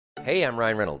Hey, I'm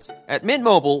Ryan Reynolds. At Mint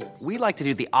Mobile, we like to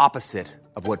do the opposite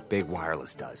of what Big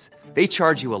Wireless does. They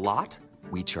charge you a lot,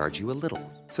 we charge you a little.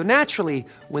 So naturally,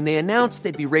 when they announced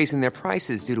they'd be raising their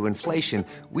prices due to inflation,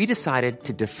 we decided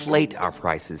to deflate our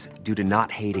prices due to not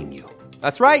hating you.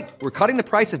 That's right. We're cutting the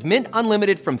price of Mint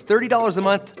Unlimited from $30 a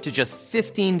month to just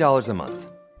 $15 a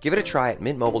month. Give it a try at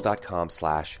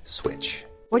mintmobile.com/switch.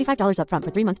 $45 up front for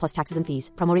 3 months plus taxes and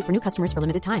fees. Promo rate for new customers for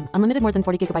limited time. Unlimited more than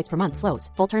 40 gigabytes per month. Slows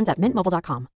full terms at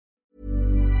mintmobile.com.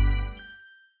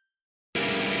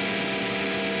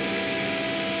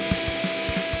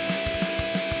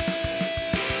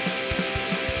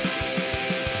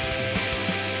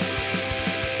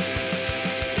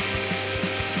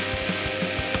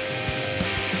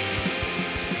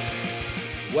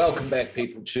 Welcome back,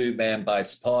 people, to Man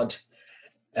Bites Pod.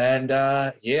 And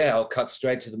I'll cut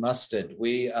straight to the mustard.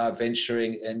 We are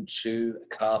venturing into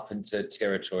Carpenter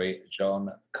territory.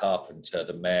 John Carpenter,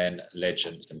 the man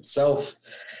legend himself.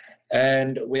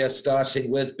 And we are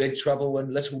starting with Big Trouble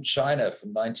in Little China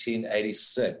from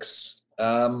 1986.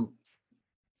 So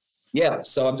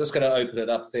I'm just going to open it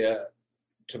up there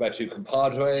to my two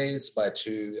compadres, my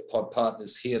two pod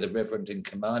partners here, the Reverend and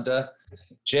Commander.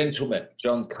 Gentlemen,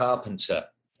 John Carpenter.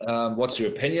 What's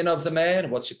your opinion of the man?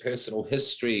 What's your personal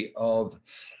history of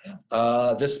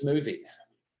this movie?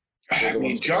 I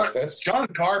mean, John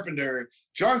Carpenter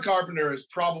is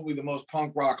probably the most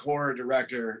punk rock horror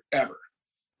director ever.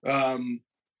 And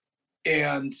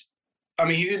I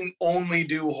mean, he didn't only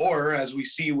do horror, as we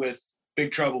see with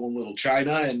Big Trouble in Little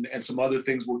China and some other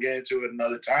things we'll get into at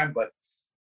another time, but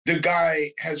the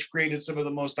guy has created some of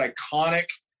the most iconic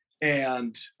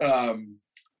and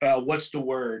what's the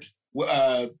word?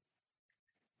 Most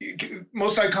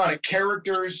iconic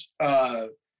characters,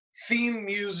 theme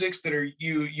musics that are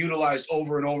utilized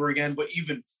over and over again, but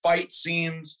even fight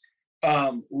scenes,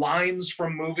 lines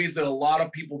from movies that a lot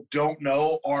of people don't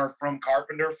know are from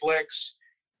Carpenter flicks.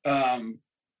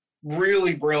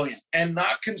 Really brilliant, and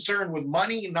not concerned with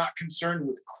money, not concerned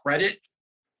with credit,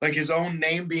 like his own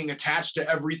name being attached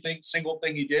to single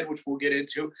thing he did, which we'll get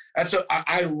into.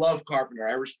 I love Carpenter.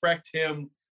 I respect him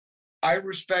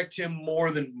more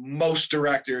than most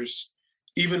directors,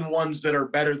 even ones that are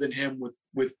better than him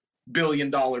with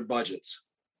billion-dollar budgets.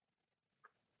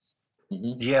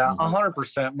 Mm-hmm. Yeah,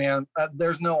 100%, man.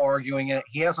 There's no arguing it.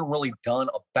 He hasn't really done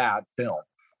a bad film.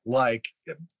 Like,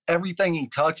 everything he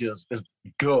touches is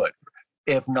good,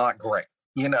 if not great,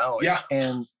 you know? Yeah.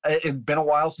 And it's been a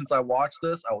while since I watched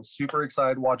this. I was super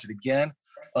excited to watch it again.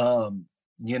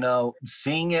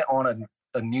 Seeing it on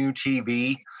a new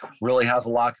TV really has a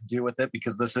lot to do with it,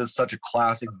 because this is such a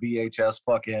classic VHS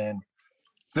fucking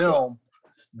film.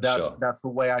 That's the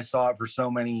way I saw it for so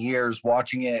many years.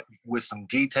 Watching it with some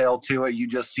detail to it, you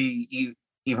just see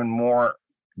even more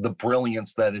the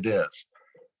brilliance that it is.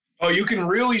 Oh, you can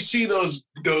really see those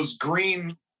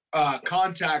green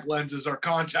contact lenses are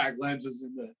contact lenses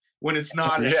when it's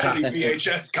not a shitty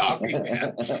VHS copy,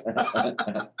 man.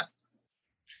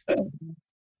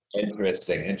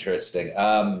 Interesting.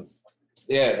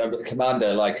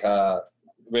 Commander, like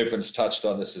Reverend's touched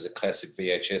on, this is a classic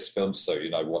VHS film, so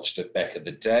I watched it back in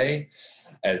the day,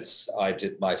 as I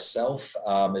did myself.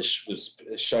 It was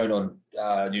shown on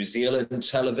New Zealand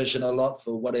television a lot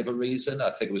for whatever reason.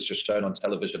 I think it was just shown on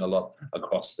television a lot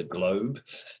across the globe.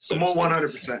 So more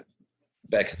 100%.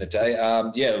 Back in the day.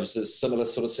 It was a similar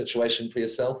sort of situation for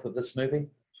yourself with this movie?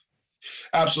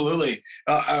 Absolutely.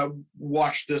 I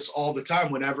watched this all the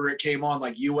time whenever it came on,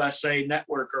 like USA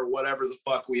Network or whatever the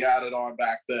fuck we had it on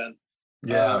back then.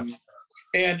 Yeah.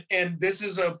 And this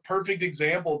is a perfect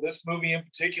example. This movie in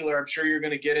particular, I'm sure you're going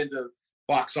to get into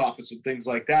box office and things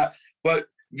like that. But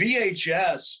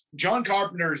VHS, John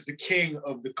Carpenter is the king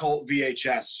of the cult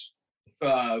VHS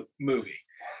movie.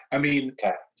 I mean,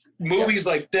 movies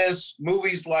like this,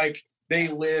 movies like They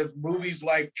Live, movies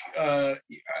like, that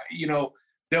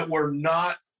were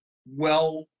not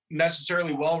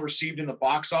necessarily well received in the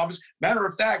box office. Matter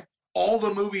of fact, all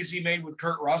the movies he made with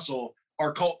Kurt Russell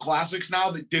are cult classics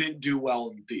now that didn't do well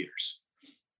in theaters.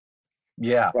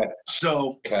 Yeah. Right.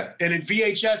 So, and in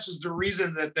VHS is the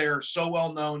reason that they're so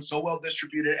well known, so well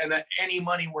distributed, and that any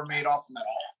money were made off them at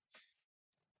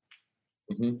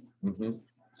all.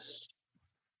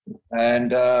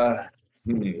 And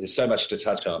there's so much to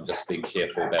touch on. Just being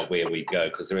careful about where we go,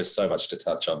 because there is so much to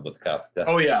touch on with Carpenter.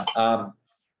 Oh yeah.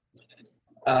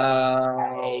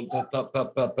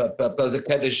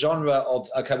 The genre of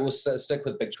we'll stick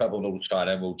with Big Trouble in Little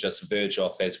China, and we'll just verge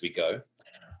off as we go.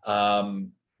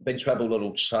 Big Trouble in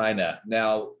Little China.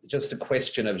 Now, just a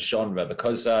question of genre,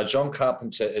 because John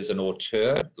Carpenter is an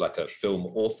auteur, like a film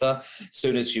author. As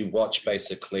soon as you watch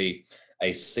basically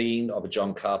a scene of a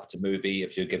John Carpenter movie,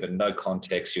 if you're given no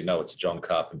context, you know it's a John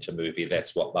Carpenter movie.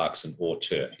 That's what marks an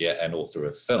auteur, an author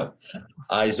of film.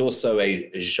 He's also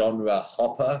a genre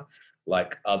hopper,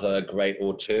 like other great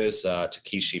auteurs,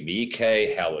 Takeshi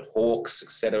Miike, Howard Hawks,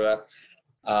 etc.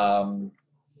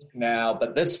 Now,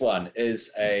 but this one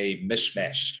is a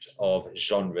mishmash of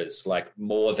genres, like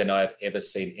more than I've ever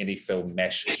seen any film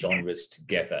mash genres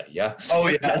together. Yeah. Oh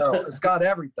yeah. No, it's got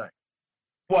everything.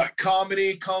 What,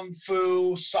 comedy, kung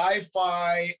fu,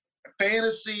 sci-fi,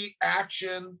 fantasy,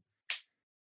 action.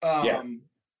 Yeah,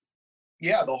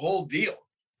 the whole deal.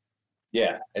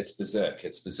 Yeah, it's berserk.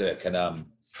 And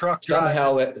truck driving.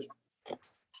 somehow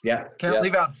Can't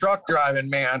leave out truck driving,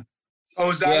 man.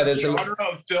 Oh, is that a genre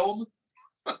of film?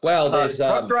 Well, there's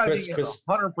truck driving is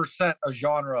 100% a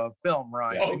genre of film,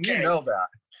 Ryan. Okay. You know that.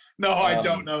 No, I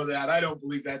don't know that. I don't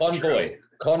believe that's true.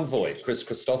 Convoy, Chris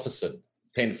Christopherson,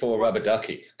 Pen for Rubber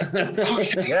Ducky.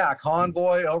 Yeah,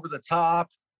 Convoy, Over the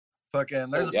Top. Fucking,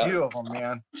 there's a few of them,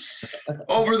 man.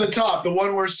 Over the Top, the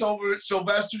one where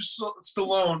Sylvester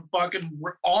Stallone fucking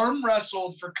arm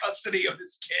wrestled for custody of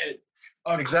his kid.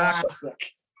 Exactly.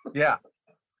 Classic. Yeah.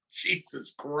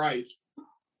 Jesus Christ.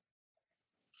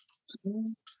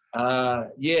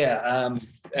 And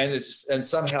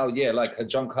somehow, like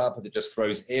John Carpenter just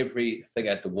throws everything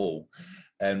at the wall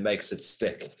and makes it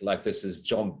stick. Like this is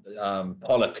Jackson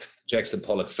Pollock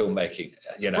filmmaking,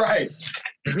 Right.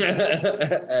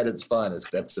 At its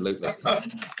finest, absolutely. So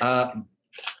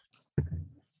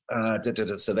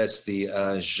that's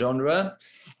the genre.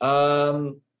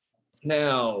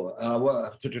 Now,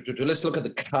 let's look at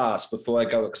the cast before I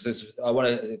go, because I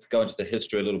want to go into the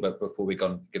history a little bit before we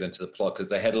get into the plot, because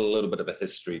they had a little bit of a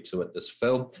history to it, this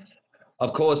film.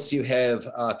 Of course, you have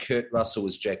Kurt Russell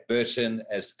as Jack Burton,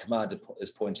 as the commander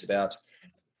has pointed out.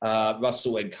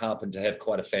 Russell and Carpenter have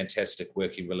quite a fantastic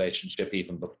working relationship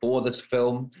even before this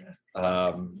film.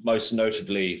 Most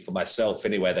notably, for myself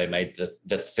anyway, they made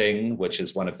The Thing, which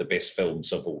is one of the best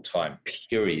films of all time,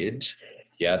 period.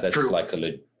 Yeah, that's True. Like a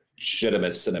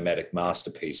legitimate cinematic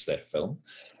masterpiece, that film.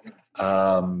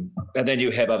 And then you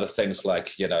have other things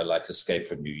like Escape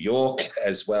from New York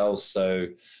as well. So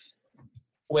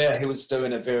where he was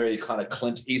doing a very kind of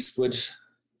Clint Eastwood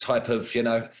type of,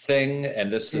 thing.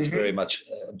 And this is very much,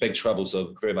 Big Trouble's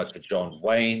very much a John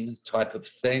Wayne type of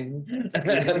thing.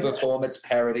 Performance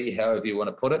parody, however you want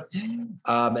to put it.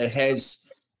 It has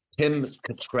Kim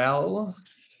Cattrall.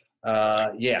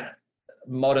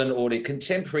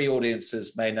 Contemporary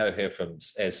audiences may know her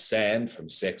as Sam from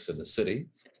Sex and the City.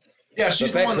 Yeah,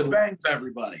 she's the one that bangs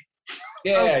everybody.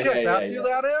 That's who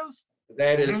that is?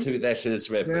 That is who that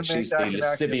is, Reverend. She's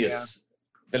the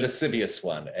lascivious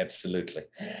one, absolutely.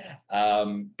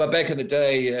 But back in the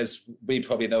day, as we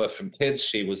probably know her from kids,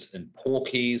 she was in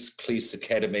Porky's, Police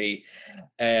Academy,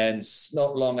 and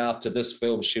not long after this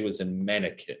film, she was in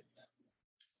Mannequin.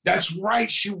 That's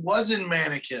right, she was in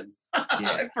Mannequin.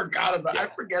 I forget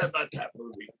about that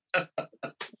movie.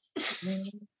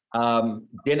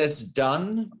 Dennis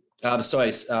Dunn.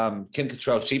 Kim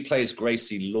Cattrall, she plays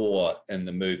Gracie Law in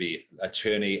the movie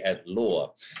Attorney at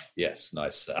Law. Yes,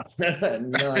 nice.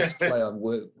 Nice play on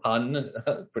word pun.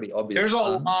 Pretty obvious. There's a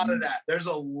lot of that. There's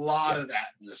a lot of that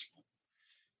in this one.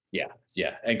 Yeah.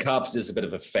 And Carpenter's a bit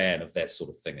of a fan of that sort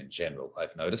of thing in general,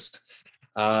 I've noticed.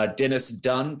 Dennis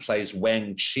Dunn plays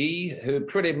Wang Chi, who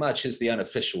pretty much is the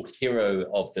unofficial hero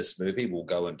of this movie. We'll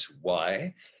go into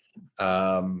why.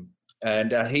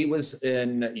 And he was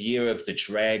in Year of the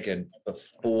Dragon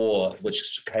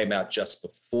which came out just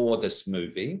before this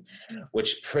movie,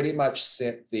 which pretty much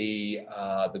set the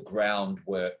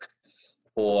groundwork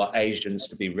for Asians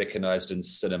to be recognized in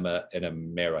cinema in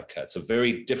America. It's a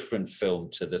very different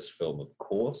film to this film, of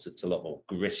course. It's a lot more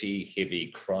gritty, heavy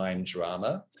crime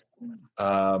drama.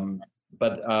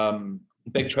 But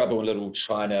Big Trouble in Little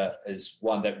China is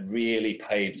one that really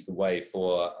paved the way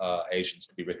for Asians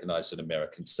to be recognized in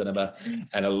American cinema.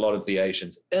 And a lot of the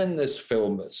Asians in this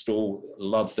film still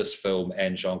love this film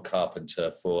and John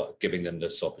Carpenter for giving them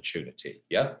this opportunity.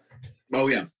 Yeah? Oh,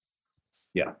 yeah.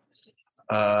 Yeah.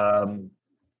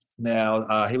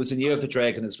 Now, he was in Year of the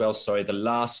Dragon as well, The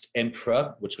Last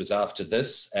Emperor, which was after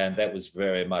this. And that was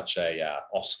very much a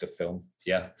Oscar film.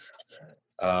 Yeah.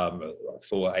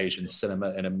 For Asian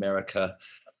cinema in America.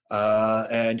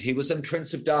 And he was in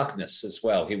Prince of Darkness as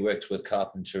well. He worked with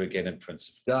Carpenter again in Prince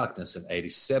of Darkness in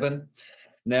 1987.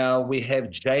 Now we have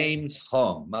James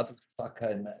Hong,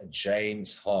 motherfucking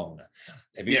James Hong.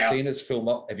 Have you seen his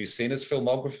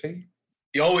filmography?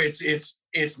 Oh,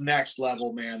 it's next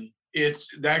level, man.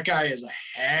 That guy is a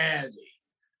heavy.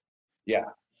 Yeah.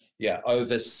 Yeah,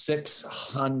 over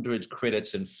 600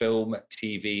 credits in film,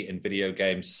 TV, and video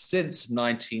games since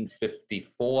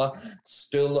 1954.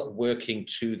 Still working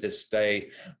to this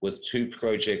day with 2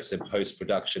 projects in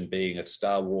post-production, being a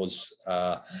Star Wars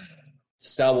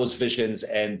Visions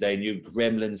and a new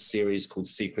Gremlins series called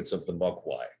Secrets of the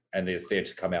Mogwai, and they're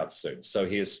to come out soon. So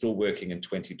he is still working in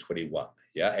 2021.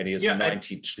 Yeah, and he is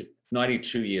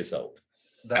 92 years old.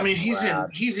 I mean,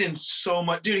 he's in so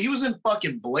much, dude. He was in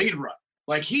fucking Blade Runner.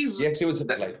 Like he was in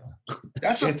Blade.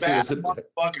 That's a bad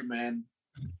motherfucker, man.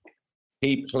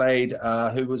 He played.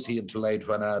 Who was he in Blade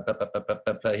Runner?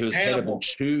 He was Hannibal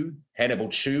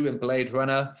Chu in Blade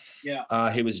Runner.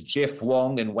 Yeah. He was Jeff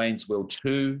Wong in Wayne's World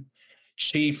 2.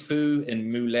 Chi Fu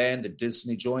in Mulan, the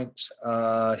Disney joint.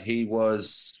 He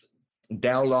was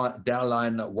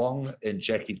Dowline Wong in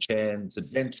Jackie Chan's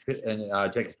Adventures and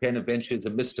Jackie Chan Adventures,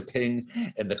 and Mr. Ping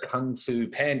in the Kung Fu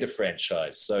Panda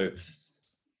franchise. So,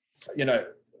 you know,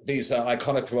 these are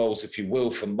iconic roles, if you will,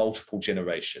 from multiple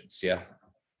generations. Yeah,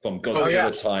 from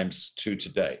Godzilla times to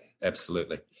today.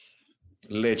 Absolutely,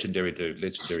 legendary dude.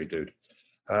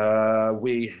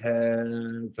 We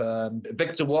have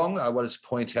Victor Wong. I wanted to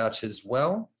point out as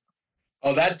well.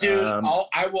 Oh, that dude!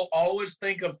 I will always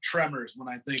think of Tremors when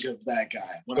I think of that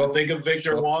guy. When I think of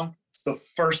Victor Wong, it's the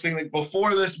first thing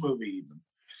before this movie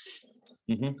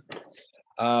even.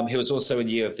 Mm-hmm. He was also in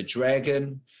Year of the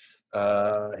Dragon.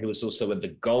 He was also in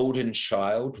The Golden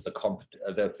Child,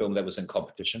 the film that was in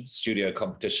studio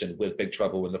competition with Big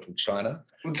Trouble in Little China.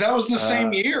 That was the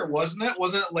same year, wasn't it?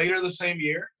 Wasn't it later the same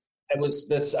year? It was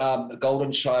this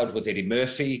Golden Child with Eddie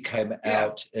Murphy came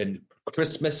out in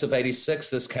Christmas of '86.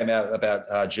 This came out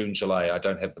about June, July. I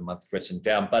don't have the month written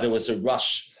down, but it was a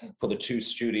rush for the 2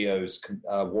 studios,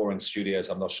 warring studios.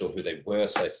 I'm not sure who they were,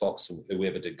 say Fox or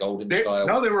whoever did Golden Child.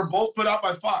 No, they were both put out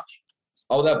by Fox.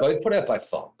 Oh, they're both put out by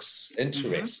Fox.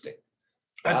 Interesting.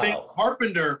 Mm-hmm. Wow. I think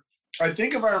Carpenter,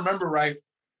 if I remember right,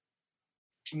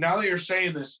 now that you're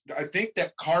saying this, I think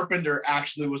that Carpenter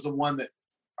actually was the one that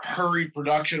hurried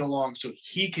production along so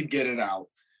he could get it out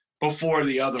before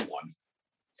the other one.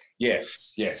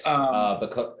 Yes.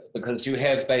 Because you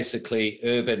have basically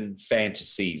urban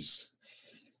fantasies.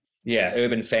 Yeah,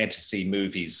 urban fantasy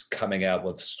movies coming out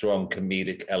with strong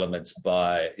comedic elements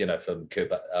by, from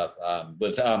Cuba,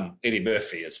 with Eddie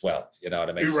Murphy as well. You know what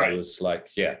I mean? You're so right. It was like,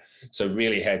 so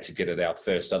really had to get it out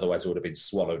first. Otherwise it would have been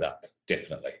swallowed up.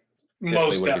 Definitely would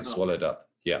have been swallowed up.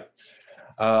 Yeah.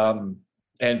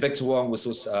 And Victor Wong was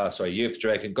also, Year of the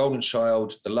Dragon, Golden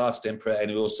Child, The Last Emperor,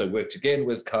 and he also worked again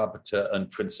with Carpenter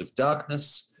and Prince of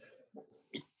Darkness.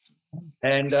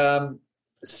 And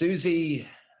Susie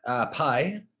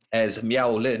Pai as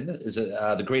Miao Lin is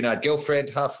the green-eyed girlfriend,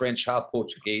 half French, half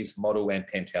Portuguese, model and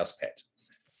penthouse pet.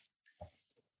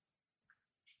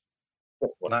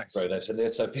 Just want to throw that in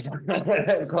there so people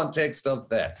in context of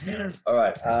that. All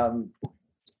right.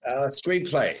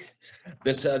 Screenplay.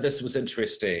 This was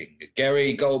interesting.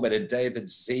 Gary Goldman and David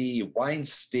Z.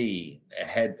 Weinstein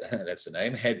had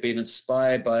been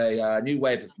inspired by a new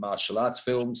wave of martial arts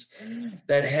films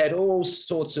that had all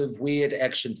sorts of weird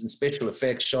actions and special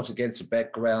effects shot against a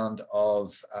background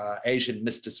of Asian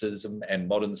mysticism and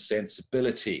modern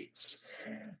sensibilities.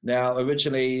 Now,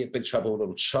 originally, Big Trouble in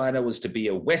Little China was to be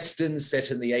a Western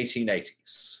set in the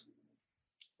 1880s.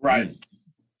 Right.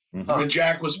 Mm-hmm. And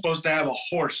Jack was supposed to have a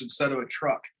horse instead of a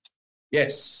truck.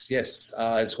 Yes.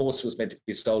 His horse was meant to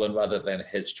be stolen rather than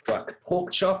his truck.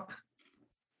 Pork chop.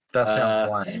 That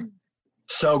sounds lame.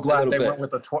 So glad they went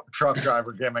with the truck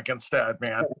driver gimmick instead,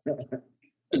 man.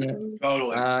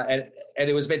 Totally. And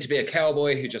it was meant to be a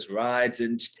cowboy who just rides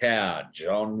into town,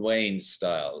 John Wayne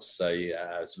style. So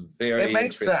it's very It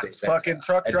makes interesting. sense. Fucking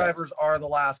truck drivers are the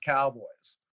last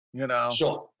cowboys,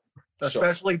 Sure.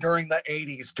 Especially during the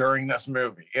 80s, during this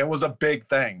movie. It was a big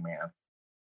thing, man.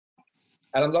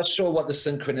 And I'm not sure what the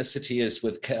synchronicity is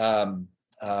with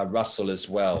Russell as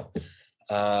well.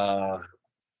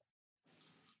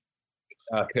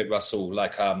 Kurt Russell,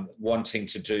 wanting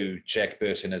to do Jack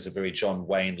Burton as a very John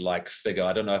Wayne-like figure.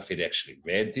 I don't know if he'd actually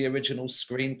read the original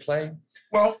screenplay.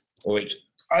 Well,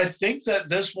 I think that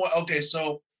this one,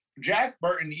 so Jack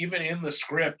Burton, even in the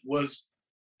script,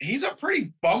 he's a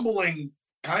pretty bumbling,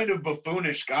 kind of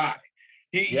buffoonish guy.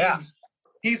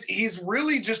 He's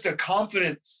really just a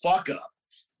confident fuck up.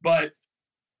 But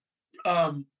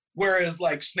whereas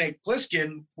like Snake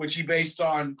Plissken, which he based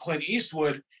on Clint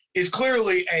Eastwood, is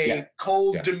clearly a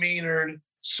cold demeanored,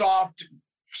 soft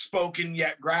spoken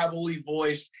yet gravelly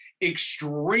voiced,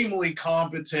 extremely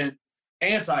competent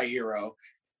anti-hero.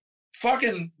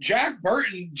 Fucking Jack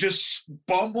Burton just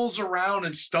bumbles around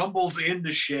and stumbles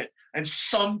into shit, and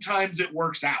sometimes it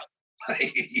works out.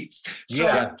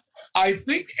 I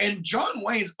think, and John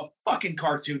Wayne's a fucking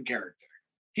cartoon character.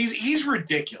 He's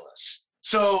ridiculous.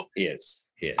 So He is.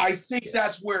 I think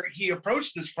that's where he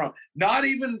approached this from. Not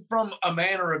even from a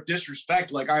manner of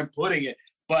disrespect, like I'm putting it,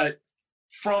 but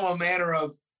from a manner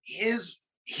of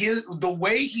the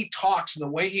way he talks and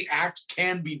the way he acts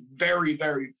can be very,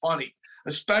 very funny,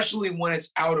 especially when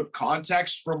it's out of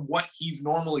context from what he's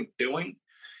normally doing.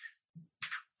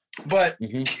 But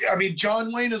I mean,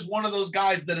 John Wayne is one of those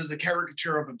guys that is a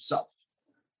caricature of himself.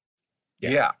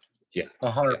 Yeah.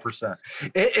 100%.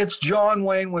 It's John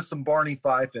Wayne with some Barney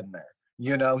Fife in there.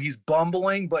 You know, he's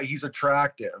bumbling, but he's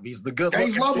attractive. He's the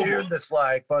good-looking dude that's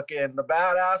like fucking the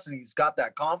badass, and he's got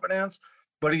that confidence,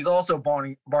 but he's also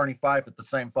Barney Fife at the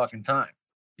same fucking time.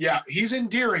 Yeah, he's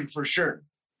endearing for sure.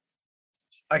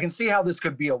 I can see how this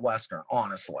could be a Western,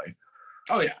 honestly.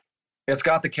 Oh, yeah. It's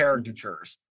got the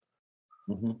caricatures.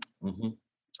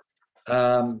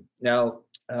 Now,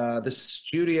 the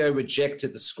studio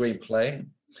rejected the screenplay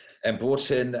and brought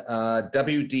in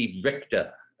W.D.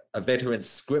 Richter, a veteran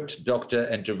script doctor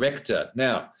and director.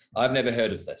 Now, I've never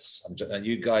heard of this.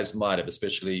 You guys might have,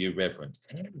 especially you, Reverend.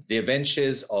 The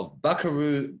Adventures of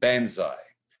Buckaroo Banzai.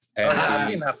 I've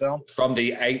seen that film. From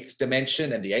the Eighth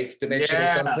Dimension and the Eighth Dimension or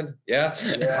something. Yeah.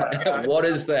 What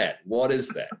is that?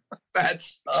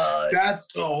 That's the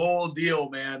whole deal,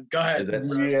 man. Go ahead.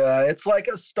 Yeah, it's like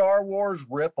a Star Wars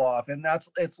ripoff, and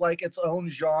it's like its own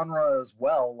genre as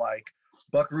well. Like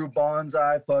Buckaroo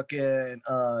Banzai, fucking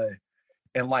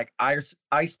and like Ice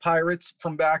Pirates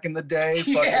from back in the day.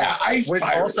 Which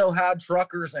Pirates also had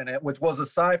truckers in it, which was a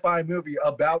sci-fi movie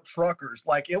about truckers.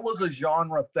 Like it was a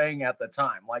genre thing at the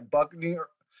time. Like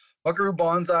Buckaroo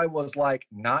Banzai was like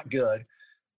not good,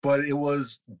 but it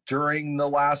was during the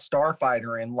last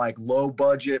Starfighter, and like low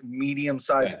budget,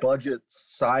 medium-sized budget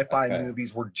sci-fi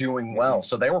movies were doing well.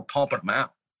 So they were pumping them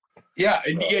out. Yeah,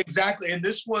 exactly. And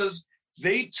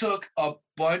they took a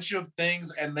bunch of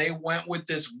things and they went with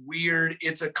this weird,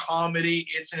 it's a comedy,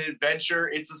 it's an adventure,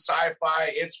 it's a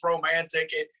sci-fi, it's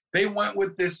romantic. They went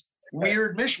with this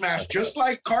weird mishmash, just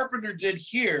like Carpenter did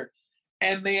here.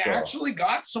 And they actually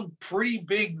got some pretty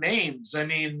big names. I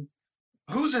mean,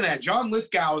 who's in that? John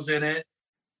Lithgow's in it.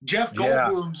 Jeff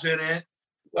Goldblum's in it.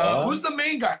 Who's the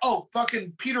main guy? Oh,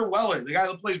 fucking Peter Weller, the guy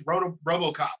that plays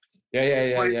RoboCop.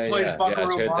 Plays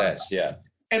Buckaroo Banzai.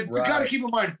 And we got to keep in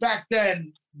mind, back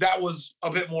then, that was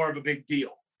a bit more of a big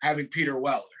deal, having Peter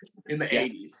Weller in the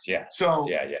 80s. Yeah. So,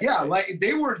 like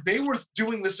they were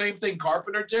doing the same thing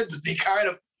Carpenter did, but they kind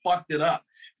of fucked it up.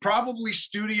 Probably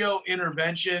studio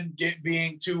intervention,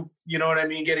 getting too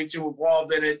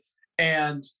involved in it.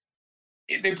 And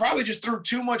they probably just threw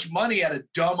too much money at a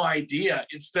dumb idea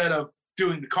instead of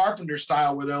doing the Carpenter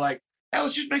style where they're like, hey,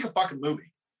 let's just make a fucking movie.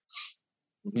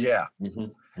 Yeah.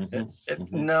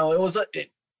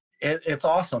 It's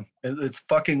awesome. It's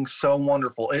fucking so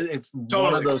wonderful. It's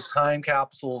one of those time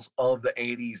capsules of the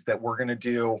 80s that we're going to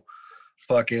do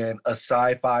fucking a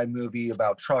sci-fi movie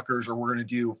about truckers, or we're going to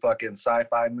do fucking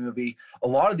sci-fi movie. A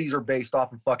lot of these are based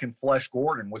off of fucking Flesh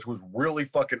Gordon, which was really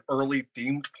fucking early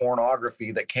themed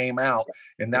pornography that came out,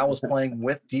 and that was playing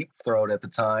with Deep Throat at the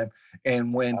time.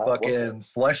 And when fucking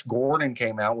Flesh Gordon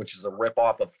came out, which is a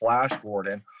ripoff of Flash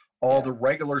Gordon, all the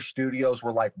regular studios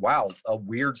were like, wow, a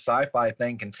weird sci-fi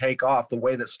thing can take off the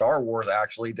way that Star Wars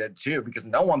actually did too, because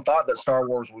no one thought that Star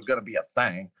Wars was going to be a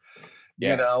thing.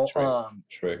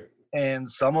 True. And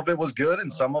some of it was good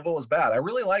and some of it was bad. I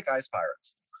really like Ice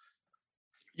Pirates.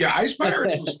 Yeah, Ice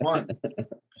Pirates was fun.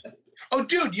 Oh,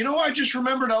 dude, you know what I just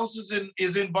remembered else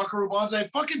is in Buckaroo Banzai?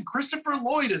 Fucking Christopher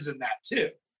Lloyd is in that too.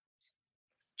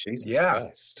 Jesus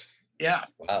Christ. Yeah.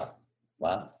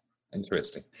 Wow.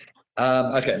 Interesting.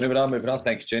 Okay, moving on.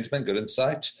 Thank you, gentlemen. Good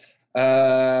insight.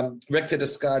 Richter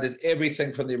discarded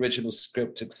everything from the original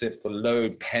script except for Low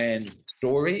Pan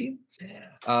Story.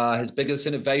 His biggest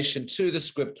innovation to the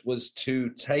script was to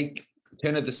take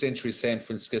turn of the century San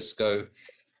Francisco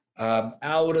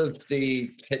out of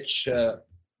the picture,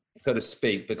 so to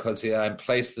speak, because he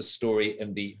placed the story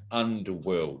in the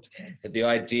underworld. The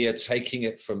idea taking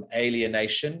it from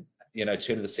alienation,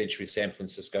 turn of the century San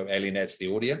Francisco alienates the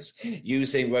audience,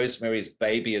 using Rosemary's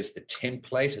Baby as the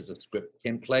template, as a script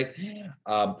template,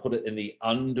 put it in the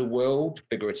underworld,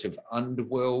 figurative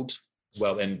underworld,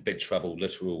 well, in Big Trouble,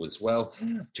 literal as well,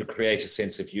 to create a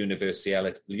sense of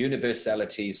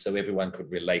universality so everyone could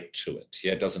relate to it.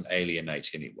 It doesn't alienate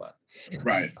anyone.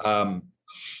 Right.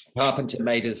 Carpenter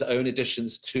made his own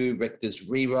additions to Richter's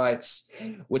rewrites,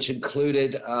 which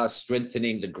included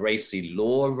strengthening the Gracie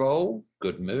Law role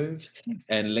good move.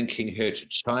 And linking her to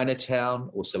Chinatown,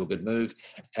 also a good move.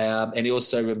 And he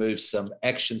also removed some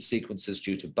action sequences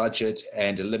due to budget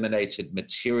and eliminated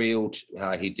material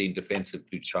he deemed offensive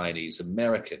to Chinese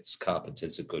Americans.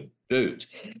 Carpenter's a good dude.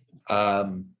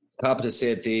 Carpenter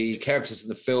said the characters in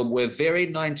the film were very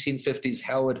 1950s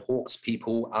Howard Hawks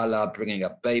people, a la Bringing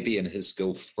Up Baby and His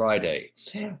Girl Friday.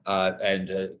 And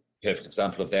a perfect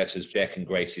example of that is Jack and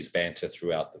Gracie's banter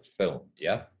throughout the film,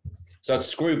 yeah? So it's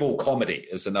screwball comedy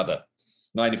is another,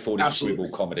 1940s Screwball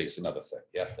comedy is another thing,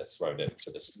 yeah? That's thrown into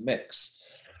this mix.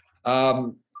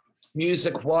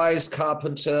 Music-wise,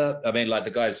 Carpenter, I mean, like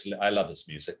the guys, I love his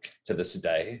music to this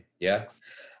day, yeah?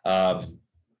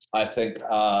 I think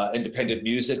independent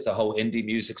music, the whole indie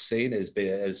music scene is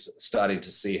starting to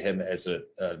see him as an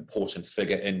important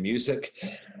figure in music.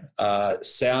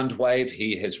 Soundwave,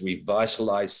 he has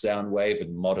revitalized Soundwave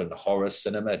in modern horror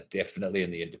cinema, definitely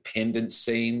in the independent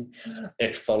scene.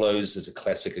 It Follows is a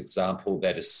classic example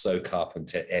that is so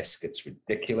Carpenter-esque, it's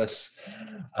ridiculous.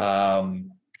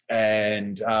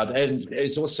 And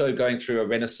is also going through a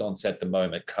renaissance at the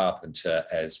moment, Carpenter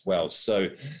as well. So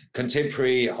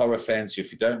contemporary horror fans,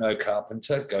 if you don't know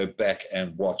Carpenter, go back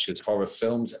and watch his horror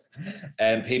films.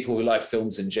 And people who like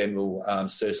films in general,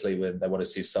 certainly when they want to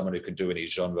see someone who can do any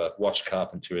genre, watch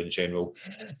Carpenter in general.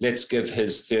 Let's give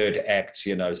his third act,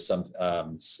 you know, some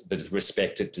the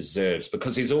respect it deserves,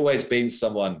 because he's always been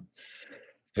someone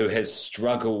who has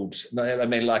struggled. I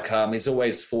mean, like, he's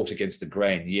always fought against the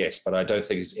grain, yes, but I don't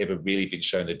think he's ever really been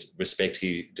shown the respect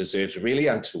he deserves really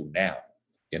until now.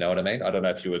 You know what I mean? I don't know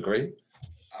if you agree.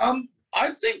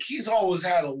 I think he's always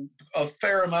had a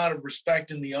fair amount of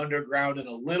respect in the underground and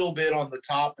a little bit on the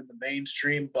top in the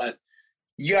mainstream, but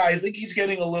yeah, I think he's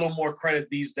getting a little more credit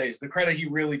these days. The credit he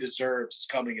really deserves is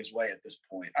coming his way at this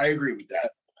point. I agree with that.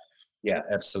 Yeah,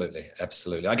 absolutely.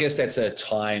 Absolutely. I guess that's a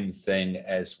time thing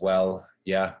as well.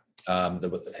 Yeah.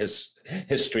 His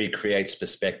history creates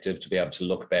perspective to be able to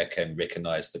look back and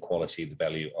recognize the quality, the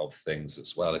value of things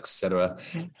as well, etc.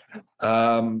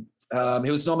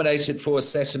 He was nominated for a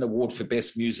Saturn Award for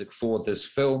Best Music for this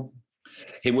film.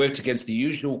 He worked against the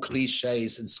usual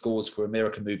cliches and scores for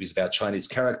American movies about Chinese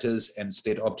characters and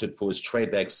instead opted for his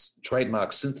trademark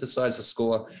synthesizer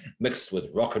score mixed with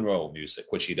rock and roll music,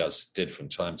 which he did from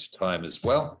time to time as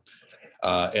well.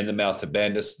 In the Mouth of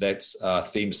Madness, that's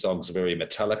theme songs are very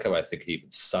Metallica. I think he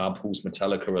even samples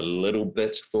Metallica a little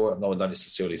bit for it. No, not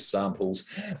necessarily samples,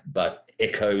 but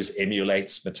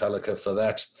emulates Metallica for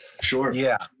that. Sure.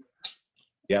 Yeah.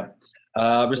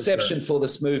 Reception for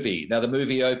this movie. Now, the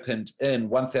movie opened in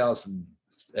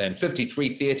 1,053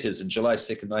 theaters in July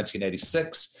 2nd,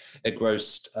 1986. It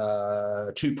grossed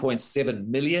 $2.7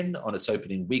 million on its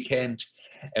opening weekend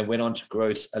and went on to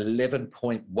gross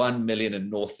 $11.1 million in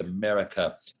North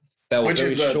America. They were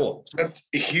very short. That's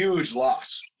a huge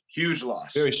loss. Huge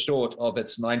loss. Very short of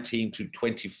its $19 to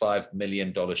 $25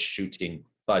 million shooting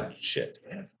budget.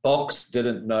 Fox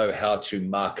didn't know how to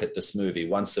market this movie.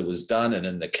 Once it was done and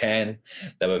in the can,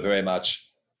 they were very much,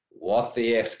 what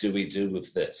the F do we do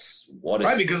with this? What is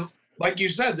right, because like you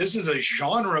said, this is a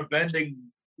genre-bending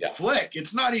flick.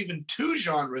 It's not even 2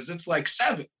 genres, it's like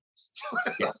 7.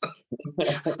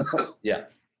 Yeah.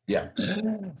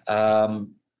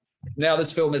 Now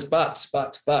this film is but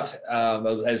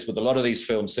as with a lot of these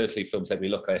films, certainly films that we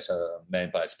look at,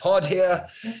 Man Bites Pod here,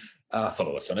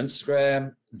 follow us on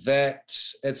Instagram, that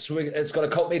it's got a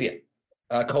cult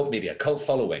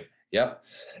following. Yep.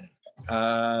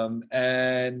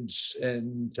 And it's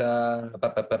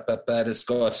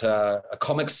got a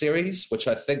comic series, which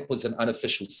I think was an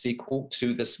unofficial sequel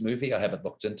to this movie. I haven't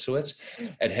looked into it.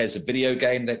 It has a video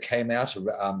game that came out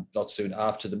not soon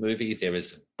after the movie. There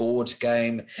is a board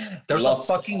game. There's a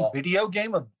fucking video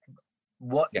game of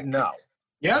what? Yeah. No.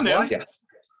 Yeah, man.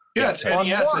 Yeah, it's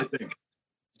NES, I think.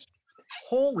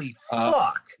 Holy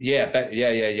fuck. Yeah.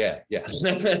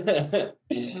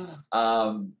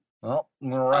 Well, I'm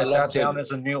going to write that down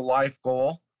as a new life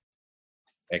goal.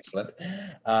 Excellent.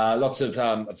 Lots of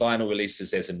vinyl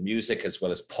releases as in music, as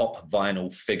well as pop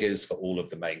vinyl figures for all of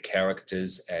the main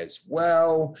characters as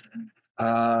well.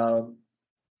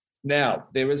 Now,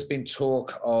 there has been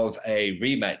talk of a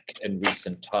remake in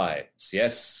recent times,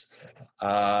 yes?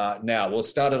 Now, we'll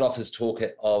start it off as talk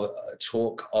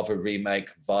of a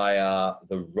remake via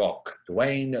The Rock.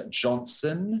 Dwayne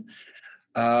Johnson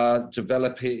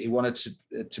he wanted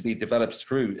to be developed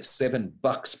through 7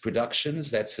 Bucks Productions.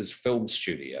 That's his film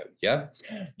studio. Yeah.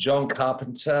 John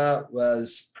Carpenter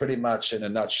was pretty much in a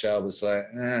nutshell was like,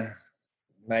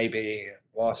 maybe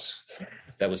what?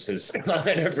 That was his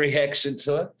kind of reaction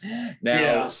to it.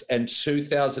 Now, in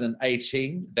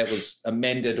 2018, that was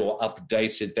amended or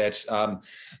updated that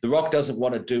The Rock doesn't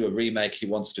want to do a remake. He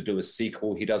wants to do a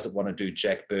sequel. He doesn't want to do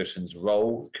Jack Burton's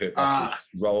role, Kurt Russell's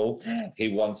role. He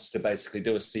wants to basically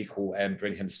do a sequel and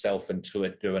bring himself into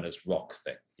it, doing his Rock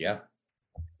thing. Yeah.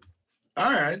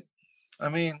 All right. I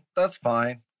mean, that's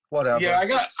fine. Whatever. Yeah,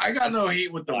 I got no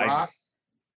heat with The Rock.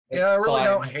 Yeah, I really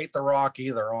don't hate The Rock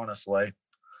either, honestly.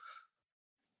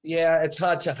 Yeah, it's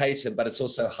hard to hate him, but it's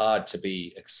also hard to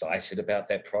be excited about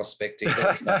that prospect either.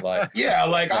 It's not like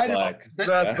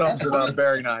that sums it up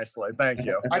very nicely. Thank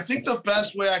you. I think the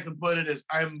best way I can put it is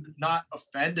I'm not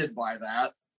offended by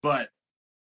that, but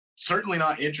certainly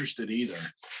not interested either.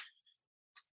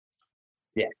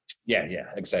 Yeah,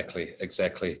 exactly.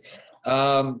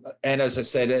 And as I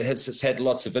said, it's had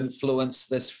lots of influence,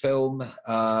 this film.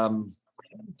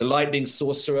 The lightning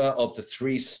sorcerer of the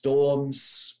three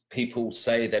storms. People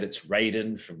say that it's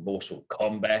Raiden from Mortal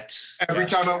Kombat. Every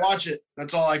time I watch it,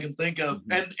 that's all I can think of.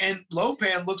 Mm-hmm. And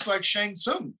Lopan looks like Shang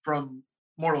Tsung from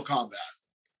Mortal Kombat.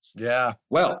 Yeah.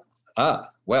 Well,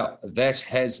 that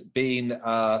has been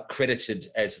credited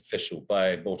as official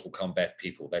by Mortal Kombat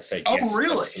people. They say, yes,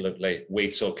 really? Absolutely. We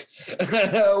took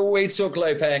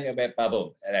Lopan and went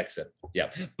bubble, and that's it. Yeah,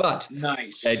 but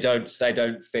nice. They don't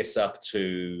fess up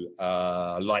to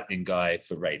Lightning Guy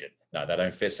for Raiden. No, they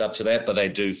don't fess up to that, but they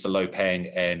do for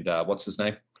Lopang and what's his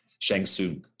name? Shang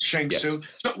Tsung. Shang Tsung.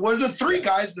 So were the three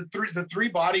guys, the three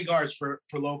bodyguards for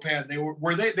Lopan?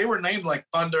 They were named like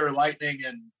Thunder, Lightning,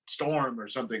 and Storm or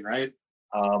something, right?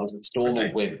 Was it Storm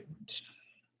or Wind?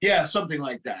 Yeah, something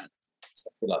like that.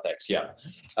 Something like that. Yeah.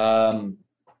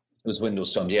 It was Wind or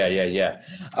Storm. Yeah.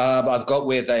 I've got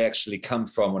where they actually come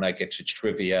from when I get to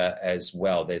trivia as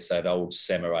well. There's that old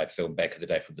samurai film back in the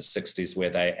day from the 60s where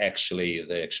the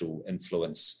actual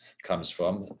influence comes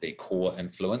from, the core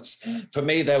influence. For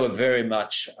me, they were very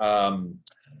much the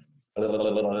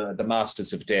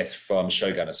Masters of Death from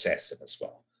Shogun Assassin as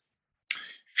well.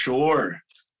 Sure.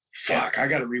 Fuck, I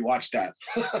got to rewatch that.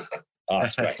 Oh,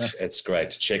 it's great. It's great.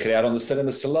 Check it out on the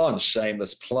Cinema Salon.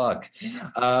 Shameless plug.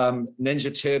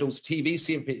 Ninja Turtles TV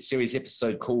series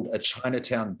episode called A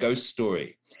Chinatown Ghost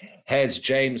Story has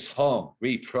James Hong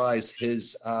reprise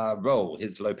his role,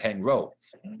 his Lopang role.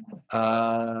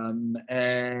 And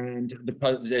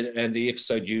the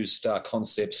episode used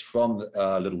concepts from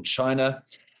Little China.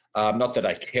 Not that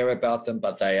I care about them,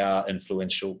 but they are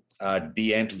influential.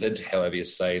 De-Antlered, however you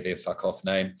say their fuck-off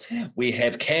name. We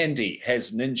have Candy,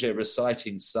 has Ninja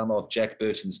reciting some of Jack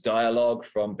Burton's dialogue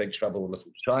from Big Trouble in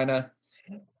Little China.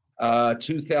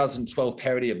 2012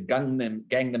 parody of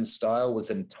Gangnam Style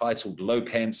was entitled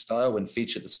Lopan Style and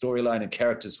featured the storyline and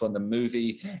characters from the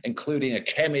movie, including a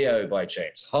cameo by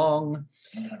James Hong.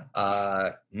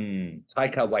 Taika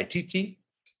Waititi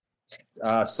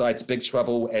cites Big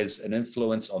Trouble as an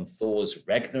influence on Thor's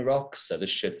Ragnarok. So this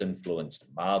shit influenced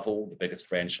Marvel, the biggest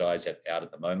franchise out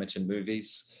at the moment in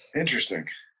movies. Interesting.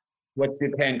 What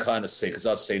you can kind of see, because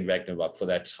I've seen Ragnarok for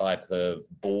that type of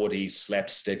bawdy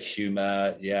slapstick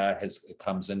humor, it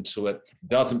comes into it.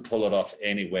 Doesn't pull it off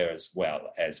anywhere as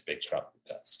well as Big Trouble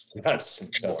does.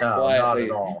 That's not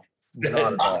at all.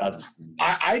 Not at all.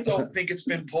 I don't think it's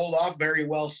been pulled off very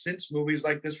well since movies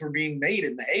like this were being made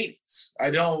in the 80s. I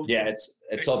don't. Yeah, it's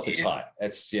of the time.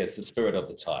 It's the spirit of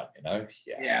the time, you know?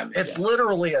 Yeah. It's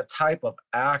literally a type of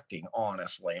acting,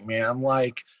 honestly, man.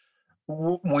 Like,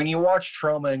 when you watch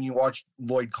Trauma and you watch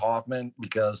Lloyd Kaufman,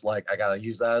 because, like, I got to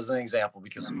use that as an example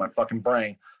because of my fucking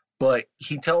brain, but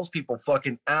he tells people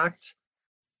fucking act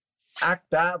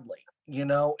badly. You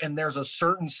know, and there's a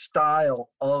certain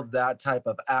style of that type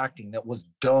of acting that was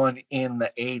done in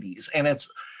the 80s. And it's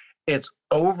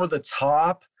over the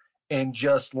top and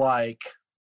just like,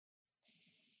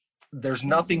 there's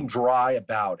nothing dry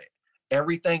about it.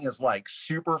 Everything is like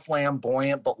super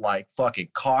flamboyant, but like fucking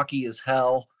cocky as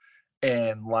hell.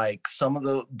 And like some of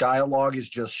the dialogue is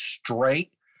just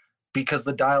straight because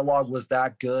the dialogue was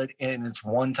that good and it's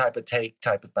one type of take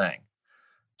type of thing.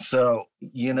 So,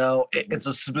 you know, it's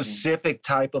a specific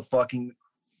type of fucking,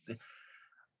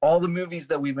 all the movies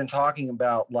that we've been talking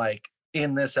about, like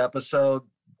in this episode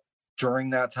during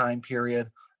that time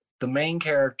period, the main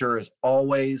character is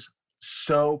always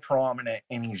so prominent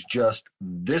and he's just,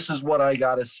 this is what I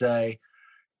got to say.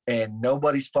 And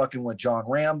nobody's fucking with John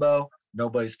Rambo.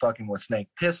 Nobody's fucking with Snake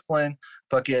Plissken.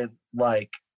 Fucking like,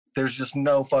 there's just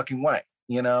no fucking way,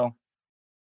 you know?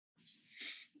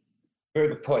 Very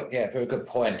good point. Yeah, very good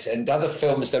point. And other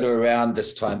films that were around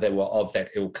this time, they were of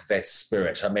that ilk, that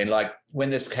spirit. I mean, like when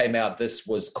this came out, this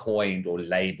was coined or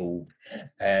labeled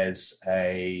as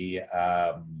a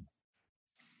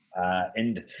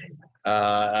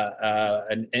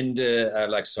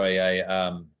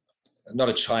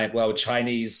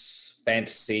Chinese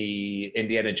fantasy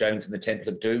Indiana Jones and the Temple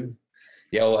of Doom.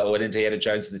 Yeah, or Indiana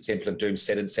Jones and the Temple of Doom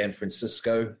set in San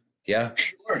Francisco. Yeah.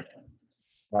 Sure.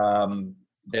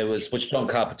 There was, which John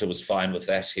Carpenter was fine with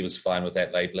that. He was fine with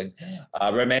that labeling.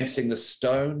 Romancing the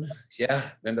Stone. Yeah,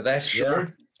 remember that? Sure.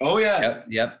 Yeah. Oh yeah.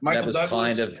 Yep. That was Douglas.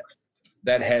 Kind of,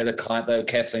 that had a kind, though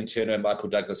Kathleen Turner and Michael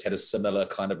Douglas had a similar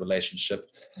kind of relationship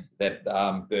that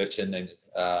Burton and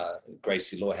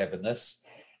Gracie Law have in this.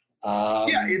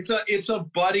 It's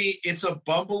a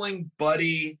bumbling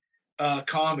buddy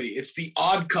comedy. It's The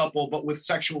Odd Couple, but with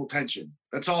sexual tension.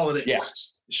 That's all it is. Yeah,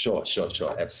 sure.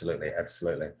 Absolutely.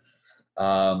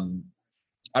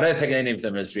 I don't think any of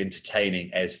them is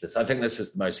entertaining as this. I think this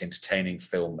is the most entertaining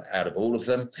film out of all of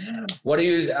them. What do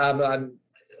you,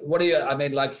 I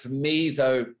mean, like for me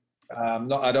though, I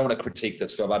don't want to critique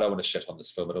this film. I don't want to shit on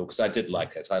this film at all because I did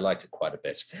like it. I liked it quite a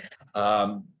bit.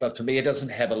 But for me, it doesn't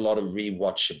have a lot of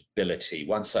rewatchability.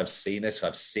 Once I've seen it,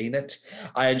 I've seen it.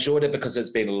 I enjoyed it because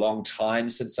it's been a long time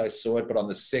since I saw it. But on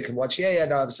the second watch,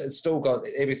 it's still got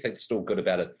everything's still good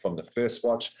about it from the first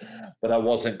watch. But I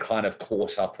wasn't kind of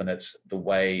caught up in it the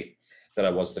way that I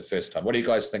was the first time. What do you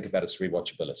guys think about its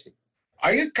rewatchability?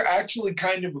 I actually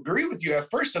kind of agree with you. At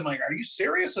first, I'm like, are you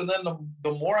serious? And then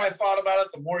the more I thought about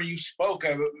it, the more you spoke.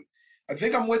 I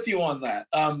think I'm with you on that.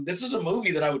 This is a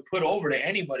movie that I would put over to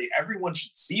anybody. Everyone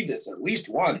should see this at least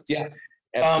once. Yeah,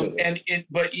 absolutely.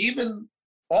 But even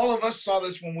all of us saw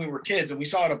this when we were kids, and we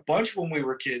saw it a bunch when we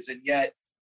were kids, and yet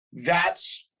that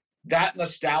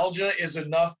nostalgia is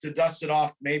enough to dust it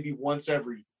off maybe once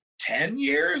every 10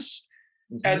 years,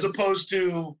 as opposed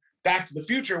to Back to the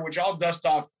Future, which I'll dust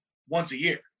off once a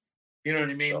year. You know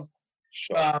what I mean?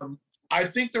 Sure. I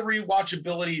think the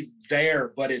rewatchability is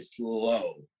there, but it's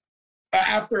low.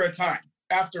 After a time,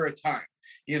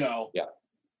 you know. Yeah.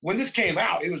 When this came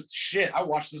out, it was shit. I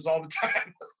watched this all the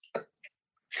time.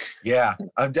 Yeah,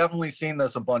 I've definitely seen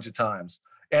this a bunch of times.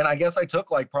 And I guess I took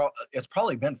it's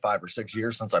probably been 5 or 6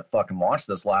 years since I fucking watched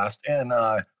this last. And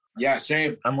yeah,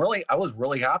 same. I was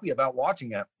really happy about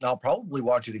watching it. I'll probably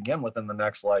watch it again within the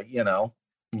next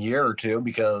year or two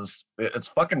because it's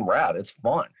fucking rad. It's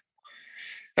fun.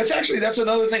 That's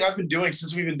another thing I've been doing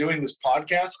since we've been doing this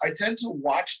podcast. I tend to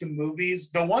watch the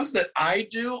movies. The ones that I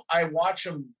do, I watch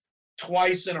them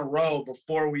twice in a row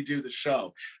before we do the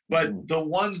show. But the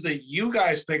ones that you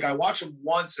guys pick, I watch them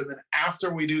once, and then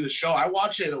after we do the show, I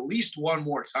watch it at least one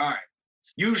more time.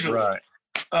 Usually. Right.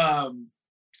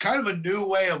 Kind of a new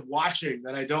way of watching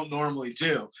that I don't normally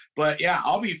do. But yeah,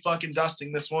 I'll be fucking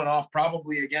dusting this one off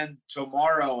probably again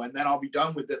tomorrow, and then I'll be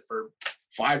done with it for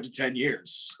 5 to 10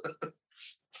 years.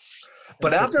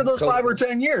 But after those 5 or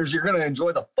 10 years, you're going to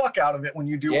enjoy the fuck out of it when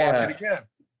you do watch it again.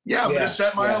 Yeah, I'm going to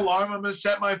set my alarm. I'm going to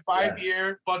set my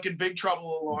 5-year fucking Big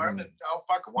Trouble alarm, and I'll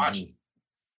fucking watch it.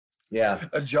 Yeah.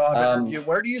 A job interview.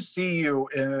 Where do you see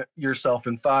yourself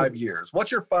in 5 years?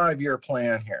 What's your 5-year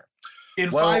plan here? In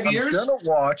 5 years? I'm gonna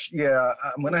watch. Yeah,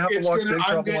 I'm gonna have to watch Big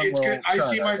Trouble in Little China. I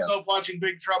see myself watching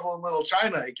Big Trouble in Little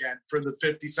China again for the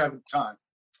 57th time,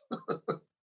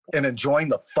 and enjoying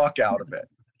the fuck out of it.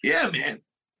 Yeah, man.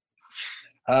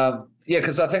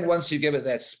 Because I think once you give it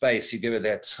that space, you give it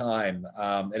that time,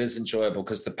 it is enjoyable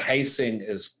because the pacing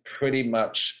is pretty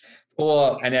much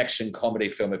for an action comedy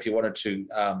film. If you wanted to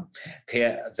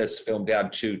pare this film down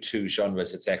to 2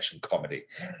 genres, it's action comedy,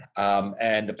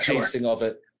 and the pacing of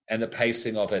it. And the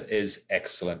pacing of it is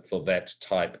excellent for that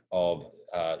type of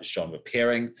genre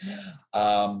pairing.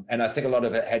 And I think a lot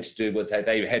of it had to do with that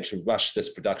they had to rush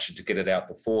this production to get it out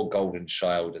before Golden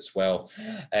Child as well.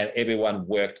 And everyone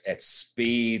worked at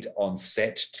speed on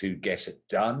set to get it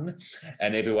done.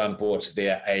 And everyone brought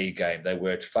their A game. They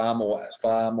worked far more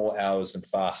hours and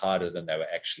far harder than they were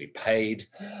actually paid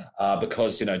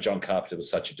because, John Carpenter was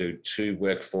such a dude to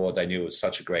work for. They knew it was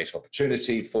such a great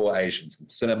opportunity for Asians in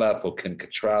cinema, for Kim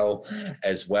Cattrall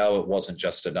as well. It wasn't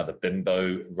just another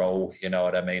bimbo role, you know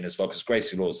what I mean, as well, because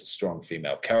Gracie Law is a strong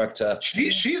female character.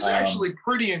 She's actually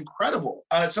pretty incredible.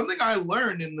 Something I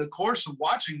learned in the course of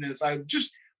watching this, I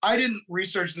didn't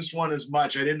research this one as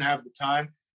much. I didn't have the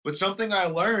time. But something I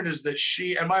learned is that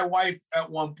she and my wife at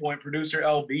one point, producer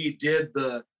LB, did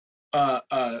the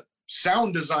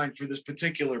sound design for this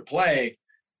particular play.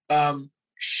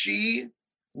 She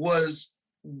was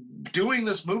doing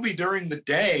this movie during the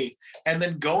day and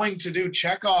then going to do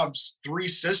Chekhov's Three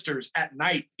Sisters at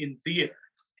night in theater.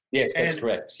 Yes, that's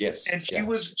correct. Yes. And she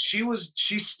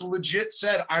legit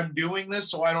said, I'm doing this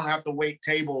so I don't have to wait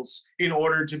tables in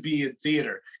order to be in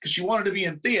theater, because she wanted to be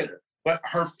in theater, but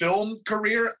her film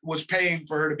career was paying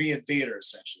for her to be in theater,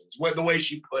 essentially. It's the way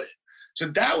she put it. So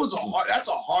that's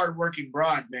a hard-working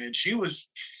broad, man. She was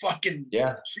fucking,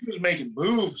 she was making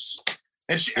moves.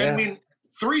 And I mean,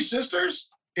 Three Sisters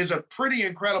is a pretty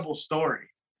incredible story.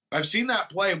 I've seen that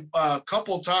play a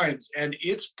couple times, and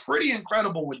it's pretty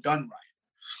incredible when done right.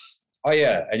 Oh,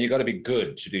 yeah. And you got to be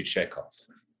good to do Chekhov.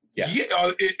 Yeah.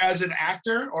 As an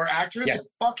actor or actress,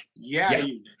 fuck yeah.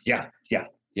 You do.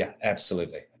 Yeah,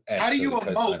 absolutely. How do you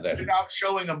emote without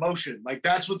showing emotion? Like,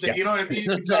 that's what you know what I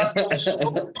mean? You've got to be so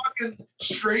fucking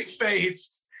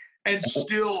straight-faced and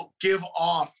still give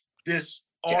off this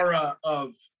aura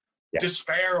of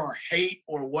despair or hate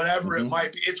or whatever it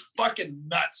might be. It's fucking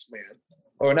nuts, man.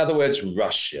 Or in other words,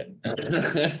 Russian.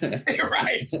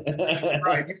 Right.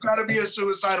 You've got to be a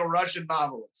suicidal Russian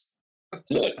novelist.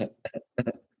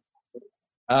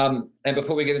 And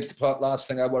before we get into the plot, last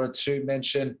thing I wanted to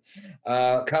mention,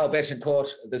 Carl Betancourt,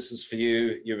 this is for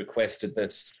you. You requested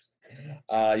this.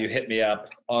 You hit me up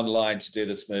online to do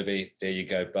this movie. There you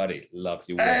go, buddy. Love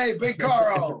you. Hey, Big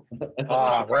Carl.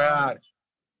 Brad.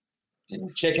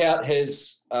 Check out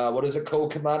his, what is it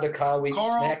called, Commander? Carl Eats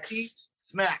Snacks? Eats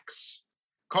Snacks.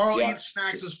 Carl Eats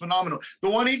Snacks is phenomenal. The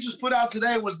one he just put out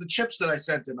today was the chips that I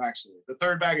sent him, actually. The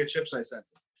third bag of chips I sent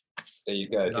him. There you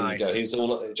go. There you go. He's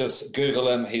just Google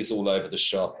him. He's all over the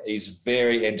shop. He's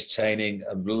very entertaining,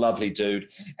 a lovely dude,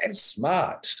 and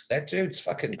smart. That dude's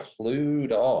fucking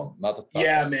clued on, motherfucker.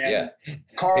 Yeah, man. Yeah.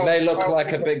 He may look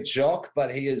like a big jock,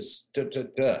 but he is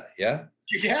yeah?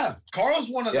 Yeah. Carl's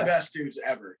one of the best dudes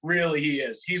ever. Really, he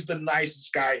is. He's the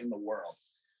nicest guy in the world.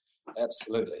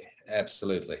 Absolutely.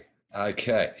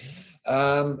 Okay.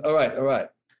 All right.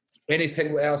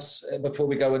 Anything else before